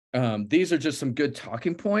 These are just some good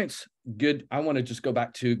talking points. I want to just go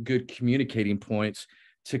back to good communicating points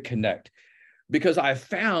to connect. Because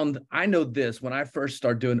I know this, when I first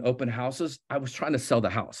started doing open houses, I was trying to sell the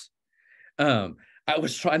house. I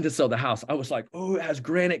was like, oh, it has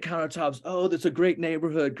granite countertops. Oh, that's a great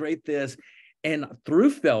neighborhood, great this. And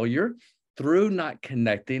through failure, through not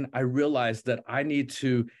connecting, I realized that I need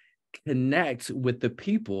to connect with the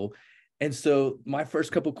people. And so my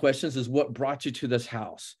first couple questions is, what brought you to this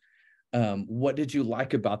house? What did you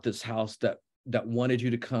like about this house that wanted you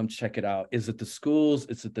to come check it out? Is it the schools?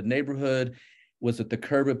 Is it the neighborhood? Was it the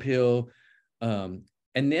curb appeal? And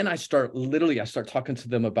then I start talking to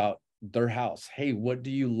them about their house. Hey, what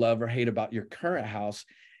do you love or hate about your current house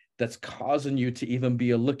that's causing you to even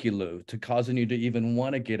be a looky-loo, to causing you to even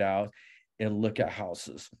want to get out and look at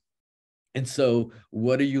houses? And so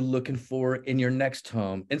what are you looking for in your next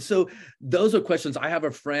home? And so those are questions. I have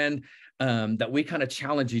a friend that we kind of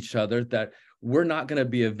challenge each other, that we're not going to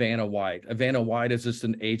be a Vanna White. A Vanna White is just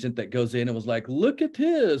an agent that goes in and was like, look at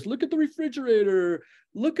this, look at the refrigerator,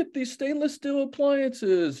 look at these stainless steel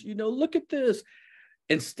appliances, look at this.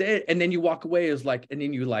 Instead, and then you walk away as like, and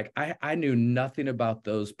then you like, I knew nothing about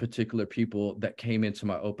those particular people that came into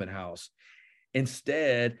my open house.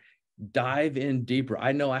 Instead, dive in deeper.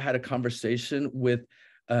 I know I had a conversation with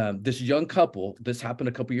this young couple. This happened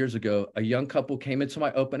a couple years ago. A young couple came into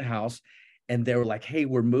my open house and they were like, hey,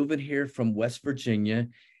 we're moving here from West Virginia.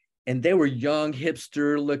 And they were young,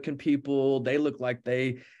 hipster looking people. They looked like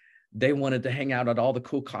they wanted to hang out at all the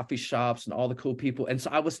cool coffee shops and all the cool people. And so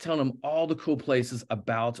I was telling them all the cool places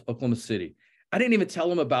about Oklahoma City. I didn't even tell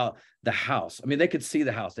them about the house. I mean, they could see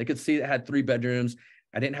the house. They could see it had 3 bedrooms.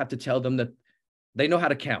 I didn't have to tell them that they know how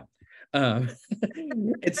to count. And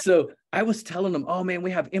so I was telling them, oh man,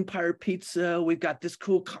 we have Empire Pizza. We've got this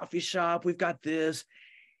cool coffee shop. We've got this.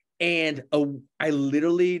 And I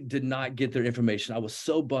literally did not get their information. I was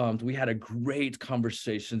so bummed. We had a great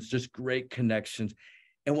conversations, just great connections.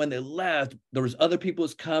 And when they left, there was other people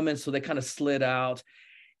was coming, so they kind of slid out.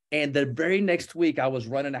 And the very next week, I was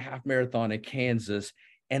running a half marathon in Kansas,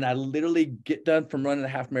 and I literally get done from running a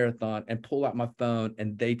half marathon and pull out my phone,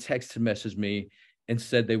 and they text message me and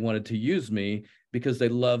said they wanted to use me because they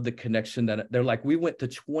love the connection that they're like, we went to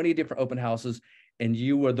 20 different open houses, and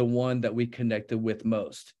you were the one that we connected with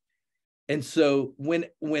most. And so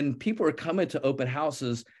when people are coming to open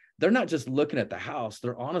houses, they're not just looking at the house,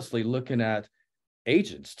 they're honestly looking at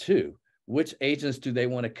agents too. Which agents do they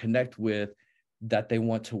want to connect with that they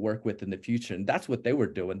want to work with in the future? And that's what they were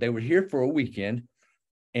doing. They were here for a weekend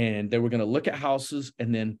and they were going to look at houses.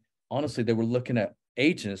 And then honestly, they were looking at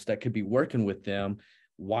agents that could be working with them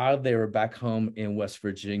while they were back home in West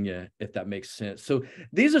Virginia, if that makes sense. So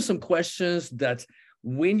these are some questions that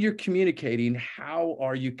when you're communicating, how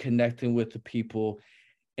are you connecting with the people?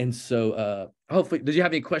 And so hopefully, did you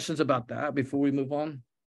have any questions about that before we move on?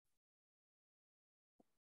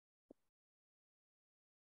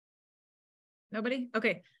 Nobody?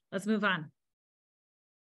 Okay, let's move on.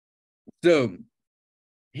 So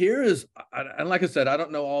here is, and like I said, I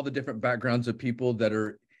don't know all the different backgrounds of people that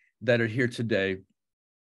are here today.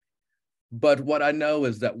 But what I know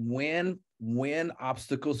is that when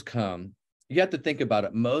obstacles come, you have to think about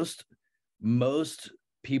it. Most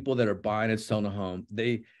people that are buying and selling a home,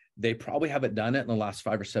 they probably haven't done it in the last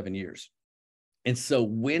 5 or 7 years. And so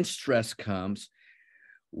when stress comes,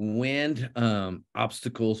 when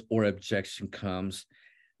obstacles or objection comes,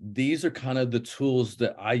 these are kind of the tools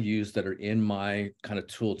that I use that are in my kind of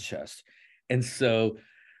tool chest. And so,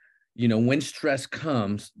 when stress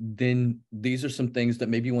comes, then these are some things that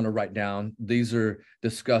maybe you want to write down. These are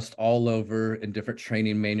discussed all over in different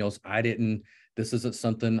training manuals. This isn't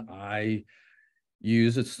something I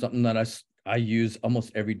use. It's something that I use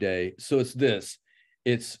almost every day. So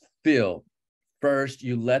it's feel. First,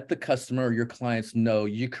 you let the customer or your clients know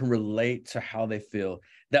you can relate to how they feel.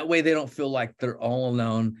 That way they don't feel like they're all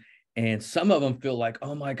alone. And some of them feel like,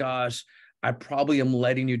 oh my gosh, I probably am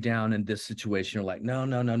letting you down in this situation. You're like,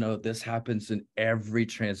 no. This happens in every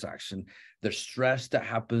transaction. There's stress that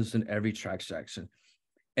happens in every transaction.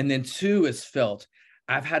 And then 2 is felt.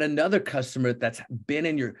 I've had another customer that's been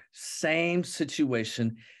in your same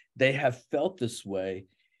situation. They have felt this way.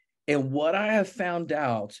 And what I have found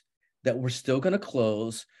out, that we're still going to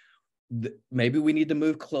close. Maybe we need to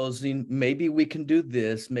move closing. Maybe we can do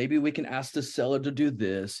this. Maybe we can ask the seller to do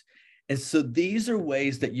this. And so these are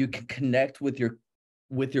ways that you can connect with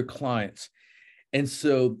your clients. And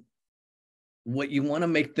so what you want to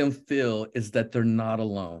make them feel is that they're not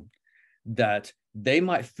alone, that they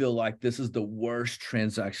might feel like this is the worst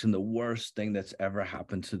transaction, the worst thing that's ever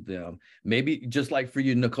happened to them. Maybe just like for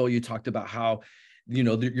you, Nicole, you talked about how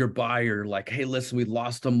your buyer, like, hey, listen, we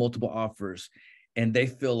lost on multiple offers, and they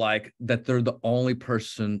feel like that they're the only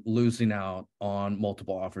person losing out on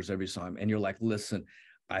multiple offers every time. And you're like, listen,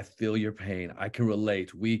 I feel your pain. I can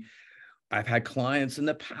relate. I've had clients in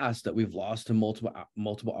the past that we've lost to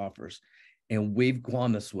multiple offers, and we've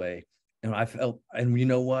gone this way. And I felt, and you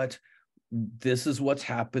know what? This is what's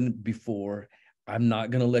happened before. I'm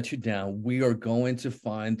not going to let you down. We are going to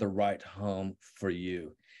find the right home for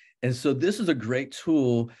you. And so this is a great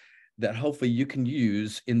tool that hopefully you can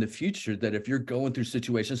use in the future, that if you're going through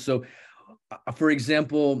situations. So for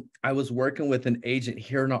example, I was working with an agent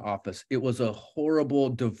here in our office. It was a horrible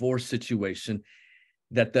divorce situation.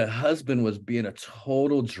 that the husband was being a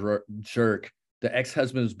total jerk. The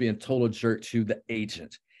ex-husband was being a total jerk to the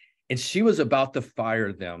agent. And she was about to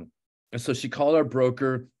fire them. And so she called our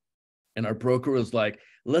broker, and our broker was like,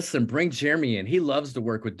 listen, bring Jeremy in. He loves to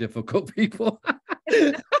work with difficult people.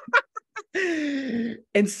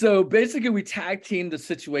 And so basically we tag teamed the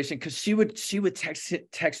situation, because she would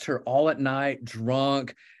text her all at night,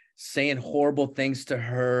 drunk, saying horrible things to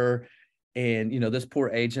her. And, this poor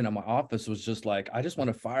agent in my office was just like, I just want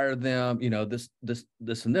to fire them, this,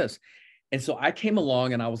 and this. And so I came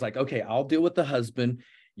along and I was like, okay, I'll deal with the husband,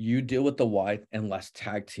 you deal with the wife, and let's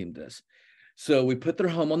tag team this. So we put their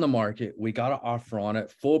home on the market. We got an offer on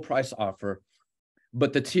it, full price offer.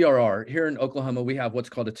 But the TRR here in Oklahoma, we have what's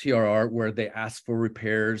called a TRR, where they ask for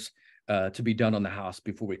repairs to be done on the house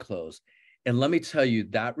before we close. And let me tell you,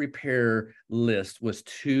 that repair list was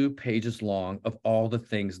 2 pages long of all the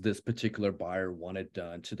things this particular buyer wanted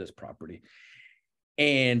done to this property.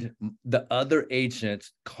 And the other agent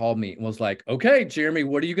called me and was like, okay, Jeremy,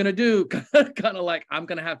 what are you going to do? Kind of like, I'm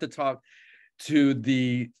going to have to talk to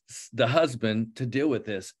the husband to deal with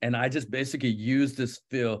this. And I just basically used this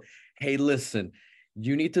feel, hey, listen,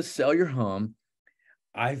 you need to sell your home.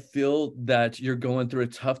 I feel that you're going through a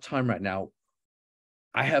tough time right now.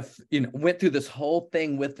 I have, went through this whole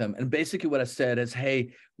thing with them. And basically what I said is,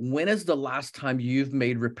 hey, when is the last time you've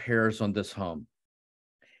made repairs on this home?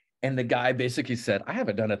 And the guy basically said, I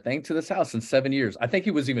haven't done a thing to this house in 7 years. I think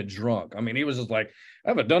he was even drunk. I mean, he was just like, I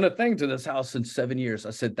haven't done a thing to this house in 7 years.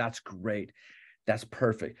 I said, that's great. That's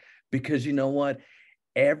perfect. Because you know what?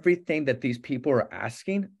 Everything that these people are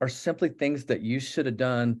asking are simply things that you should have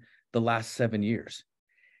done the last 7 years.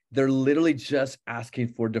 They're literally just asking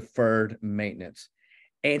for deferred maintenance.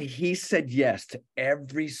 And he said yes to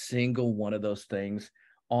every single one of those things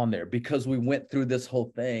on there, because we went through this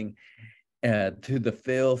whole thing to the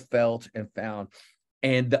feel, felt, and found.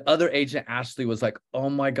 And the other agent, Ashley, was like, oh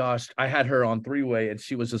my gosh, I had her on 3-way and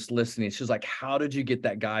she was just listening. She was like, how did you get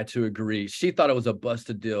that guy to agree? She thought it was a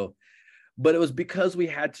busted deal, but it was because we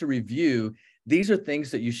had to review. These are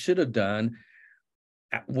things that you should have done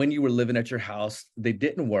when you were living at your house. They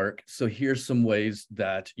didn't work. So here's some ways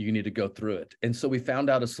that you need to go through it. And so we found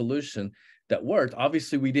out a solution that worked.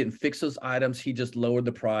 Obviously, we didn't fix those items. He just lowered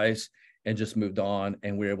the price and just moved on,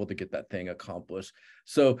 and we were able to get that thing accomplished.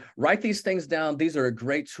 So write these things down. These are a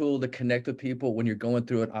great tool to connect with people when you're going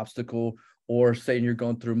through an obstacle, or saying you're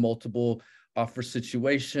going through multiple offer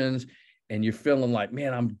situations and you're feeling like,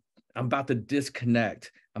 man, I'm about to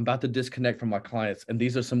disconnect. I'm about to disconnect from my clients. And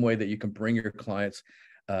these are some way that you can bring your clients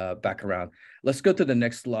back around. Let's go to the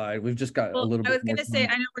next slide. We've just got a little bit more time. I was going to say,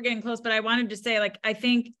 I know we're getting close, but I wanted to say, like, I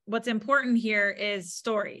think what's important here is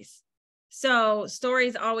stories. So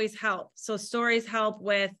stories always help. So stories help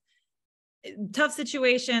with tough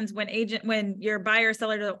situations when your buyer or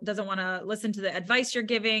seller doesn't want to listen to the advice you're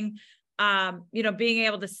giving, being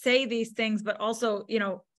able to say these things, but also,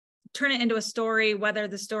 turn it into a story, whether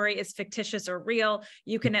the story is fictitious or real.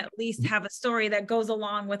 You can at least have a story that goes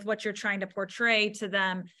along with what you're trying to portray to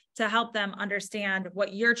them, to help them understand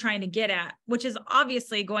what you're trying to get at, which is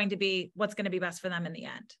obviously going to be what's going to be best for them in the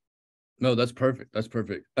end. No, that's perfect. That's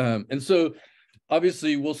perfect. And so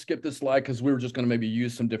obviously we'll skip this slide because we were just going to maybe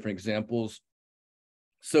use some different examples.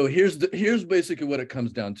 So here's basically what it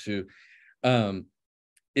comes down to,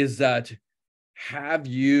 is that, have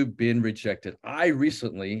you been rejected?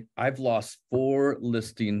 I've lost 4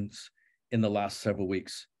 listings in the last several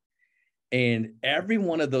weeks. And every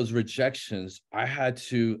one of those rejections, I had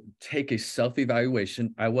to take a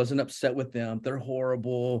self-evaluation. I wasn't upset with them. They're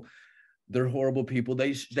horrible. They're horrible people.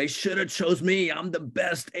 They should have chose me. I'm the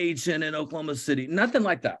best agent in Oklahoma City. Nothing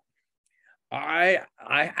like that. I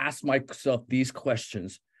asked myself these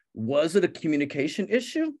questions. Was it a communication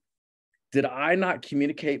issue? Did I not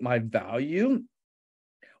communicate my value?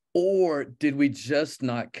 Or did we just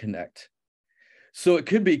not connect? So it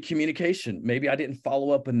could be communication. Maybe I didn't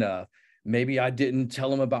follow up enough. Maybe I didn't tell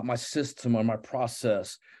them about my system or my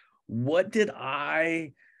process. What did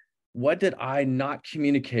I not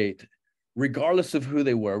communicate, regardless of who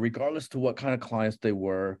they were, regardless to what kind of clients they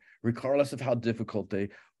were, regardless of how difficult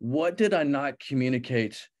what did I not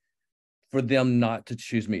communicate for them not to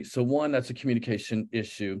choose me? So 1, that's a communication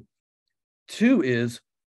issue. 2 is,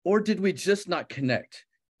 or did we just not connect?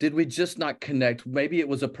 Did we just not connect? Maybe it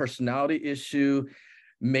was a personality issue.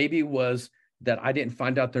 Maybe it was that I didn't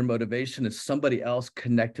find out their motivation and somebody else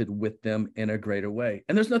connected with them in a greater way.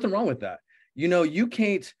 And there's nothing wrong with that. You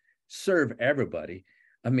can't serve everybody.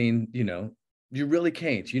 I mean, you really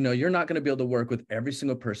can't. You're not going to be able to work with every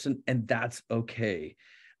single person, and that's okay.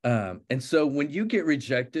 And so when you get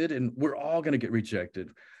rejected, and we're all going to get rejected,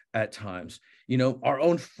 at times. You know, our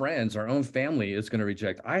own friends, our own family is going to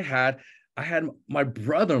reject. I had my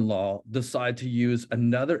brother-in-law decide to use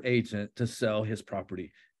another agent to sell his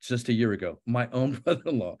property just a year ago, my own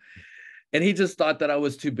brother-in-law. And he just thought that I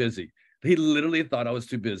was too busy. He literally thought I was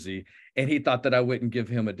too busy. And he thought that I wouldn't give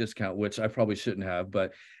him a discount, which I probably shouldn't have.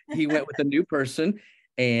 But he went with a new person,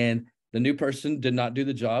 and the new person did not do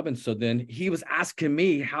the job. And so then he was asking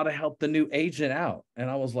me how to help the new agent out. And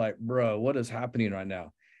I was like, bro, what is happening right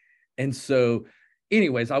now? And so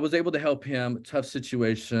anyways, I was able to help him. Tough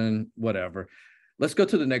situation, whatever. Let's go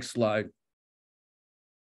to the next slide.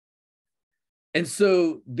 And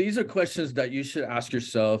so these are questions that you should ask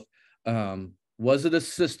yourself. Was it a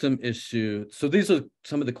system issue? So these are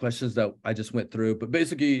some of the questions that I just went through, but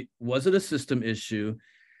basically, was it a system issue?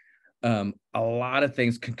 A lot of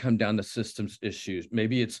things can come down to systems issues.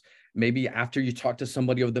 Maybe after you talk to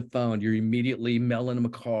somebody over the phone, you're immediately mailing them a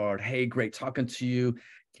card. Hey, great talking to you.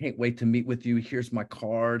 Can't wait to meet with you. Here's my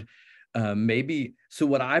card. So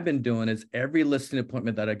what I've been doing is every listing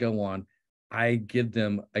appointment that I go on, I give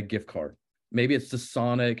them a gift card. Maybe it's the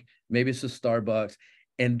Sonic, maybe it's the Starbucks.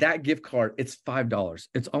 And that gift card, it's $5.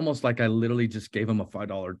 It's almost like I literally just gave them a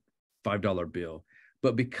 $5 bill.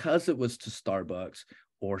 But because it was to Starbucks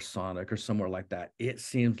or Sonic or somewhere like that, it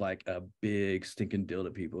seems like a big stinking deal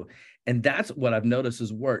to people. And that's what I've noticed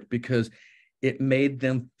has worked, because it made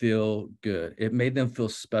them feel good. It made them feel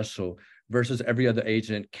special, versus every other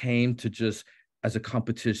agent came to just as a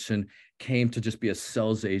competition, came to just be a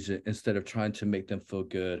sales agent instead of trying to make them feel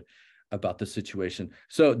good about the situation.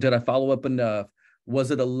 So did I follow up enough?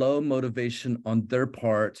 Was it a low motivation on their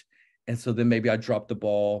part? And so then maybe I dropped the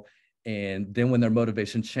ball. And then when their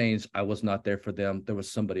motivation changed, I was not there for them. There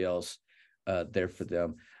was somebody else there for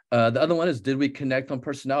them. The other one is, did we connect on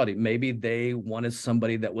personality? Maybe they wanted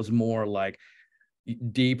somebody that was more like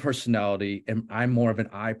D personality, and I'm more of an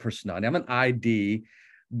I personality. I'm an ID,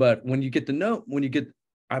 but when you get to know,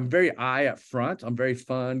 I'm very I up front. I'm very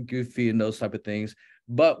fun, goofy, and those type of things.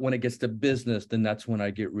 But when it gets to business, then that's when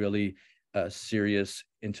I get really serious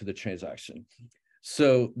into the transaction.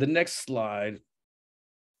 So the next slide.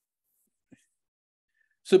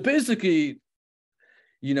 So basically,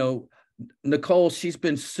 you know, Nicole, she's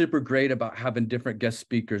been super great about having different guest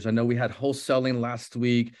speakers. I know we had wholesaling last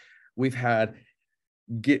week. We've had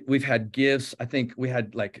gifts. I think we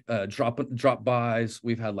had like drop buys.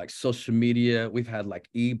 We've had like social media. We've had like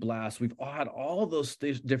e-blasts. We've all had all those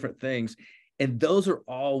different things. And those are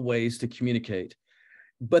all ways to communicate.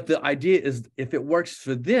 But the idea is, if it works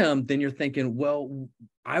for them, then you're thinking, well,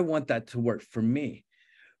 I want that to work for me.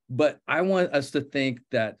 But I want us to think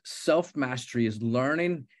that self-mastery is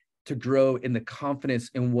learning to grow in the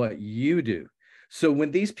confidence in what you do. So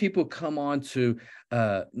when these people come on to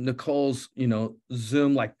Nicole's,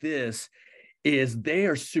 Zoom like this, is they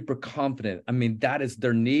are super confident. I mean, that is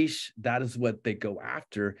their niche. That is what they go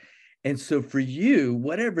after. And so for you,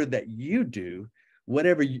 whatever that you do,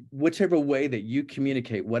 whichever way that you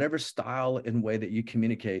communicate, whatever style and way that you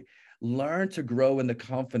communicate, learn to grow in the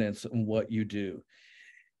confidence in what you do.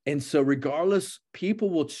 And so regardless, people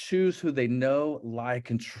will choose who they know, like,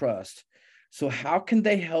 and trust. So how can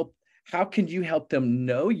you help them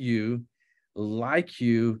know you, like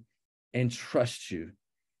you, and trust you?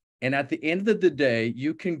 And at the end of the day,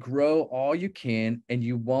 you can grow all you can, and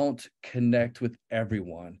you won't connect with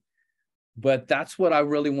everyone. But that's what I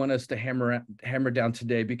really want us to hammer down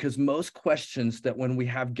today, because most questions that when we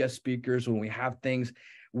have guest speakers, when we have things,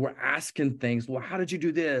 we're asking things, well, how did you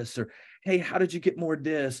do this? Or, hey, how did you get more of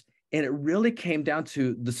this? And it really came down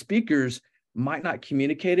to the speakers might not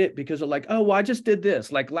communicate it, because they're like, oh, well, I just did this.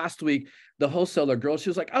 Like last week, the wholesaler girl, she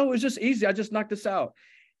was like, oh, it was just easy. I just knocked this out.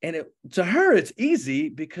 And to her, it's easy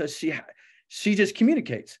because she just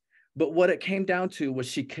communicates. But what it came down to was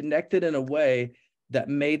she connected in a way that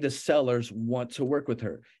made the sellers want to work with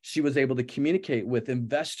her. She was able to communicate with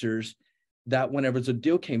investors that whenever the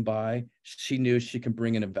deal came by, she knew she could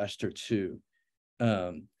bring an investor too.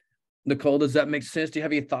 Nicole, does that make sense? Do you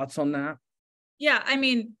have any thoughts on that? Yeah, I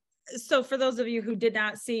mean, so for those of you who did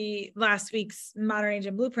not see last week's Modern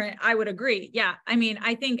Agent Blueprint, I would agree. Yeah, I mean,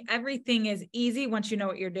 I think everything is easy once you know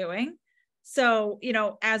what you're doing. So,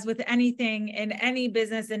 as with anything in any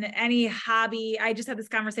business, in any hobby, I just had this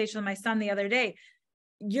conversation with my son the other day.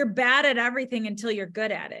 You're bad at everything until you're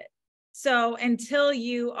good at it. So until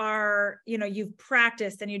you are, you've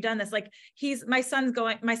practiced and you've done this, like my son's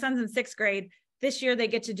in 6th grade. This year they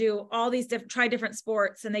get to do all these try different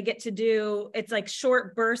sports, and they get to do, it's like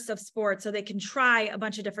short bursts of sports. So they can try a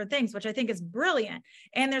bunch of different things, which I think is brilliant.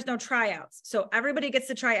 And there's no tryouts. So everybody gets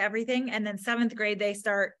to try everything. And then 7th grade, they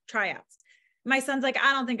start tryouts. my son's like,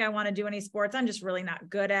 I don't think I want to do any sports. I'm just really not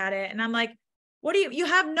good at it. And I'm like, what do you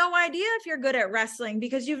have no idea if you're good at wrestling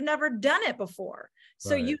because you've never done it before.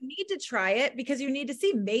 So Right. you need to try it because you need to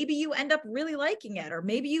see, maybe you end up really liking it, or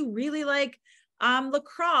maybe you really like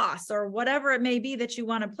lacrosse or whatever it may be that you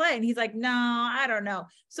want to play. And he's like, no, I don't know.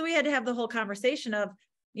 So we had to have the whole conversation of,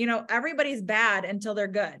 everybody's bad until they're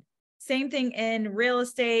good. Same thing in real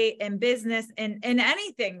estate and business and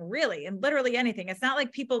anything really, and literally anything. It's not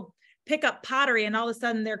like people pick up pottery and all of a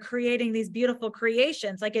sudden they're creating these beautiful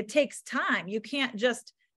creations. Like, it takes time. You can't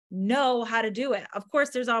just know how to do it. Of course,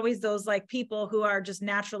 there's always those like people who are just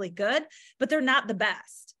naturally good, but they're not the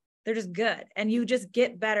best. They're just good. And you just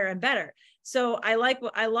get better and better. So I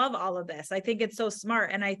love all of this. I think it's so smart.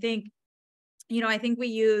 And I think, I think we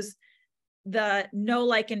use the know,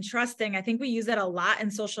 like, and trusting. I think we use that a lot in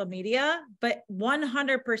social media, but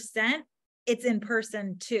 100% it's in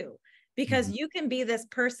person too. Because you can be this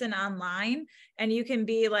person online and you can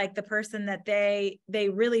be like the person that they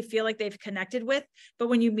really feel like they've connected with. But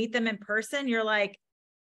when you meet them in person, you're like,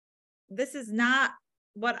 this is not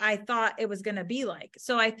what I thought it was going to be like.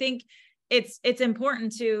 So I think it's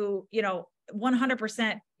important to,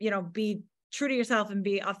 100%, be true to yourself and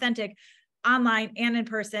be authentic online and in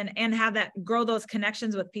person, and have that, grow those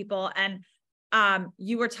connections with people. And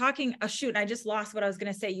you were talking, I just lost what I was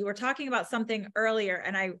going to say. You were talking about something earlier,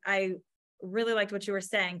 and I really liked what you were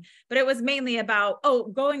saying, but it was mainly about,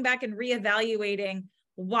 going back and reevaluating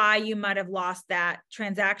why you might have lost that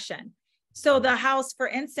transaction. So the house, for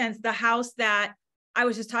instance, the house that I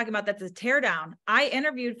was just talking about, that's a tear down. I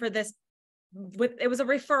interviewed for this it was a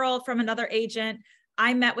referral from another agent.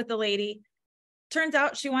 I met with the lady. Turns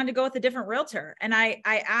out she wanted to go with a different realtor. And I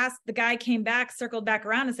asked, the guy came back, circled back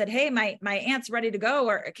around and said, hey, my aunt's ready to go,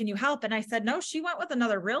 or can you help? And I said, no, she went with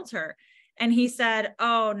another realtor. And he said,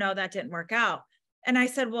 oh no, that didn't work out. And I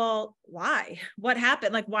said, well, why? What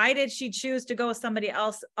happened? Like, why did she choose to go with somebody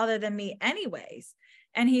else other than me anyways?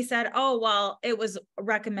 And he said, oh, well, it was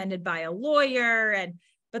recommended by a lawyer.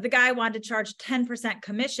 But the guy wanted to charge 10%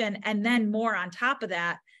 commission and then more on top of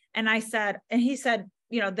that. And he said,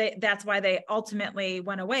 that's why they ultimately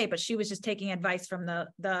went away, but she was just taking advice from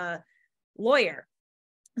the lawyer.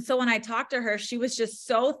 So when I talked to her, she was just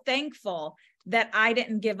so thankful that I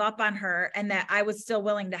didn't give up on her and that I was still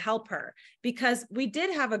willing to help her, because we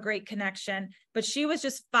did have a great connection, but she was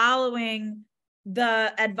just following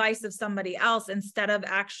the advice of somebody else instead of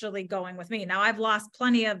actually going with me. Now I've lost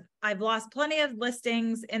plenty of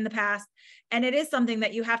listings in the past. And it is something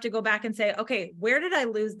that you have to go back and say, okay, where did I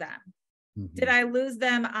lose them? Mm-hmm. Did I lose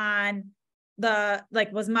them on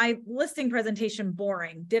was my listing presentation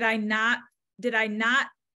boring? Did I not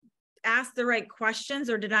ask the right questions,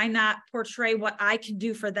 or did I not portray what I can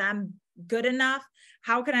do for them good enough?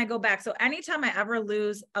 How can I go back? So anytime I ever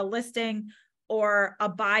lose a listing or a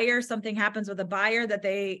buyer, something happens with a buyer that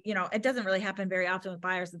they, it doesn't really happen very often with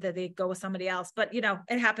buyers that they go with somebody else, but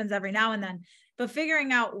it happens every now and then. But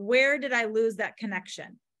figuring out, where did I lose that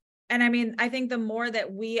connection? And I mean, I think the more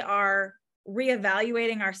that we are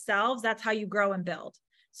reevaluating ourselves, that's how you grow and build.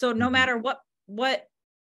 So no matter what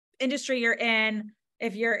industry you're in,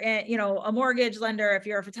 if you're in, a mortgage lender, if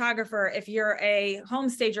you're a photographer, if you're a home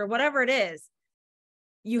stager, whatever it is,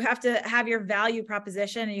 you have to have your value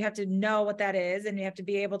proposition, and you have to know what that is. And you have to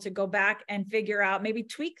be able to go back and figure out, maybe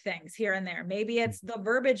tweak things here and there. Maybe it's the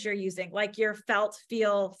verbiage you're using, like your felt,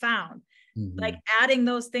 feel, found, like adding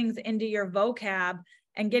those things into your vocab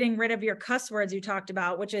and getting rid of your cuss words you talked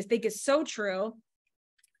about, which I think is so true.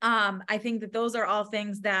 I think that those are all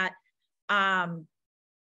things that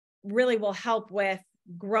really will help with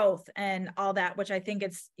growth and all that, which I think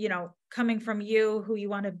it's, coming from you, who you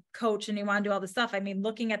want to coach and you want to do all this stuff. I mean,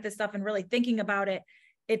 looking at this stuff and really thinking about it,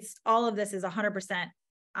 it's all of this is 100%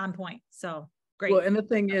 on point. So great. Well, and the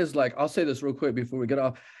thing is, like, I'll say this real quick before we get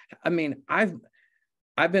off. I mean, I've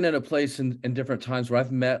been in a place in different times where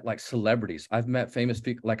I've met like celebrities. I've met famous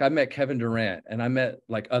people. Like I met Kevin Durant, and I met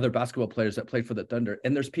like other basketball players that played for the Thunder.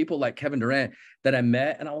 And there's people like Kevin Durant that I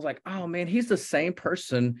met, and I was like, oh man, he's the same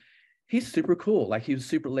person. He's super cool. Like he was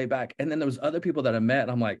super laid back. And then there was other people that I met,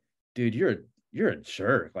 and I'm like, dude, you're a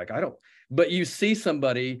jerk. Like but you see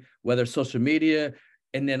somebody, whether social media,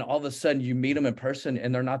 and then all of a sudden you meet them in person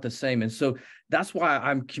and they're not the same. And so that's why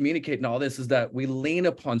I'm communicating all this, is that we lean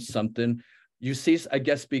upon something. You see a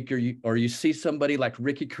guest speaker, or you see somebody like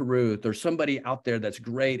Ricky Carruth or somebody out there that's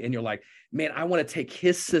great, and you're like, man, I want to take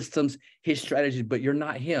his systems, his strategies, but you're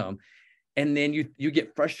not him. And then you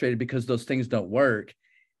get frustrated because those things don't work.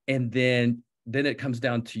 And then it comes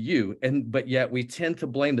down to you. But yet we tend to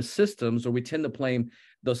blame the systems, or we tend to blame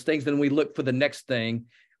those things. Then we look for the next thing,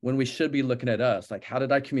 when we should be looking at us, like, how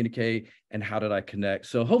did I communicate and how did I connect?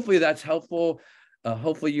 So hopefully that's helpful.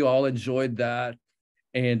 Hopefully you all enjoyed that,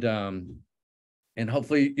 and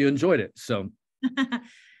hopefully you enjoyed it. So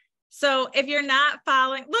so if you're not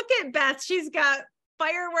following, look at Beth, she's got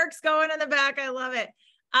fireworks going in the back. I love it.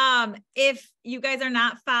 If you guys are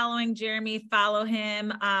not following Jeremy, follow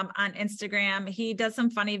him on Instagram. He does some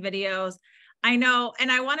funny videos. I know,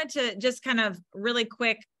 and I wanted to just kind of really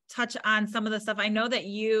quick touch on some of the stuff. I know that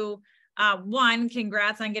you, one,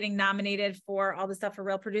 congrats on getting nominated for all the stuff for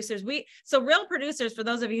Real Producers. So Real Producers, for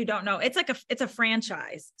those of you who don't know, it's a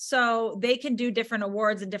franchise. So they can do different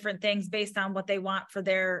awards and different things based on what they want for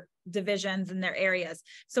their divisions and their areas.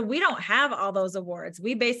 So we don't have all those awards.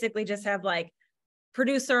 We basically just have like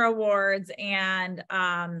producer awards and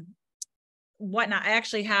whatnot.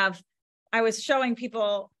 I was showing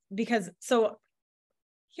people because, so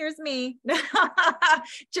here's me.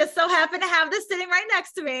 Just so happen to have this sitting right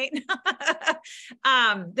next to me.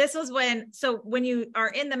 This was when you are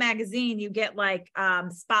in the magazine, you get like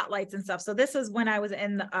spotlights and stuff. So this is when I was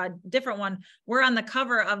in a different one. We're on the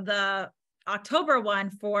cover of the October one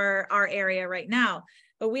for our area right now,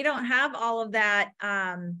 but we don't have all of that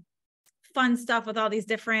fun stuff with all these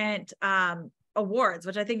different awards,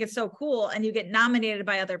 which I think is so cool. And you get nominated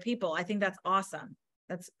by other people. I think that's awesome.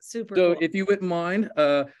 That's super cool. So if you wouldn't mind,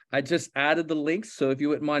 I just added the links. So if you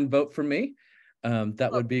wouldn't mind, vote for me. That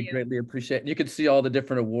would be greatly appreciated. You can see all the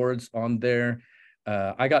different awards on there.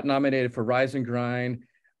 I got nominated for Rise and Grind,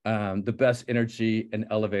 the best energy and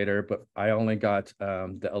elevator, but I only got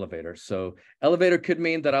the elevator. So elevator could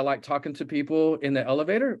mean that I like talking to people in the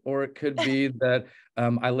elevator, or it could be that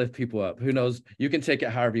I lift people up. Who knows? You can take it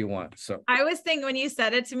however you want. So I was thinking when you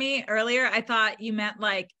said it to me earlier, I thought you meant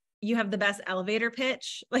like you have the best elevator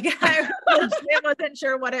pitch. Like I wasn't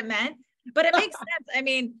sure what it meant, but it makes sense. I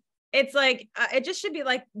mean, it's like, it just should be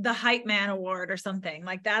like the Hype Man Award or something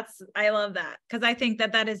like I love that. Cause I think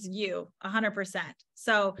that is you 100%.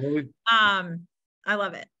 So, I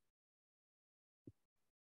love it.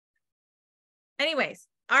 Anyways.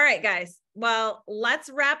 All right, guys. Well, let's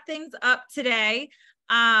wrap things up today.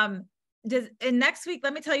 Next week,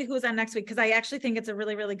 let me tell you who's on next week. Cause I actually think it's a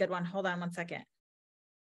really, really good one. Hold on one second.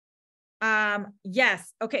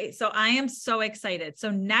 Yes. Okay. So I am so excited.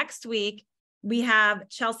 So next week we have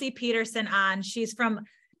Chelsea Peterson on. She's from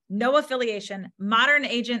no affiliation, Modern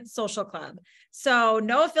Agent Social Club. So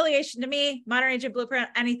no affiliation to me, Modern Agent Blueprint,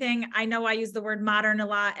 anything. I know I use the word modern a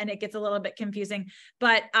lot and it gets a little bit confusing,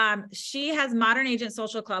 but, she has Modern Agent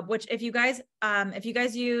Social Club, which if you guys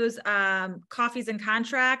use, Coffees and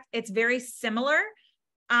Contract, it's very similar.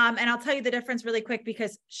 And I'll tell you the difference really quick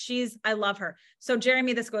because I love her. So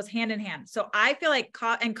Jeremy, this goes hand in hand. So I feel like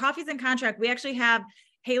in Coffees and Contract, we actually have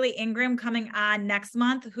Haley Ingram coming on next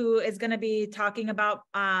month, who is going to be talking about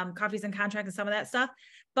Coffees and Contract and some of that stuff.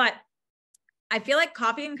 But I feel like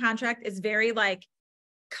Coffee and Contract is very like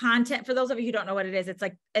content. For those of you who don't know what it is,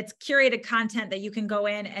 it's curated content that you can go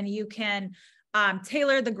in and you can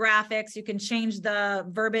tailor the graphics. You can change the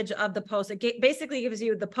verbiage of the post. It basically gives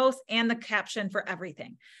you the post and the caption for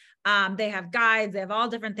everything. They have guides, they have all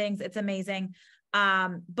different things. It's amazing.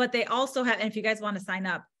 But they also have, and if you guys want to sign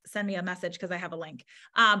up, send me a message because I have a link.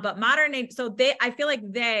 But I feel like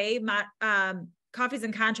Coffees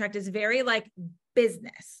and Contract is very like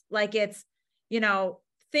business. Like it's,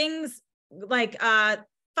 things like,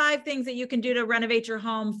 5 things that you can do to renovate your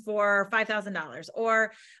home for $5,000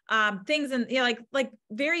 or things in like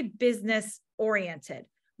very business oriented,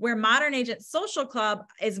 where Modern Agent Social Club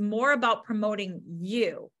is more about promoting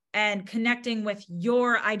you and connecting with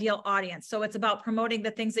your ideal audience. So it's about promoting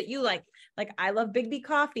the things that you like I love Big B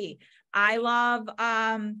coffee. I love,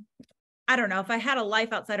 I don't know, if I had a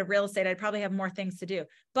life outside of real estate, I'd probably have more things to do,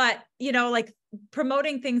 but like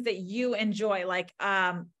promoting things that you enjoy, like,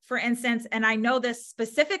 for instance, and I know this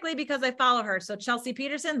specifically because I follow her. So Chelsea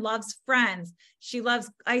Peterson loves Friends. She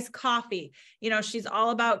loves iced coffee. She's all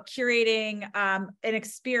about curating, an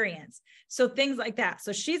experience. So things like that.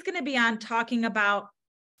 So she's going to be on talking about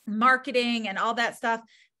marketing and all that stuff.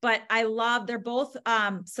 But they're both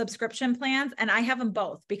subscription plans, and I have them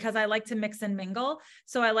both because I like to mix and mingle.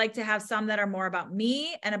 So I like to have some that are more about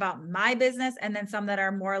me and about my business, and then some that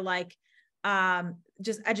are more like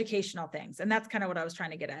just educational things. And that's kind of what I was trying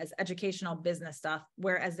to get at, is educational business stuff,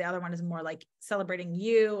 whereas the other one is more like celebrating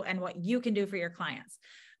you and what you can do for your clients.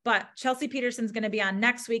 But Chelsea Peterson's going to be on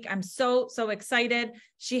next week. I'm so excited.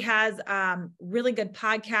 She has really good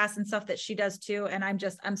podcasts and stuff that she does too. And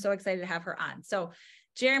I'm so excited to have her on. So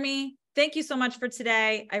Jeremy, thank you so much for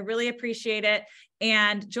today. I really appreciate it.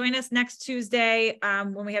 And join us next Tuesday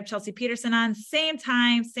when we have Chelsea Peterson on, same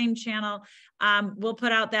time, same channel. We'll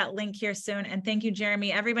put out that link here soon. And thank you,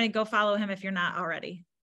 Jeremy. Everybody go follow him if you're not already.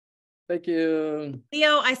 Thank you.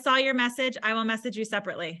 Leo, I saw your message. I will message you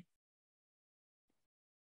separately.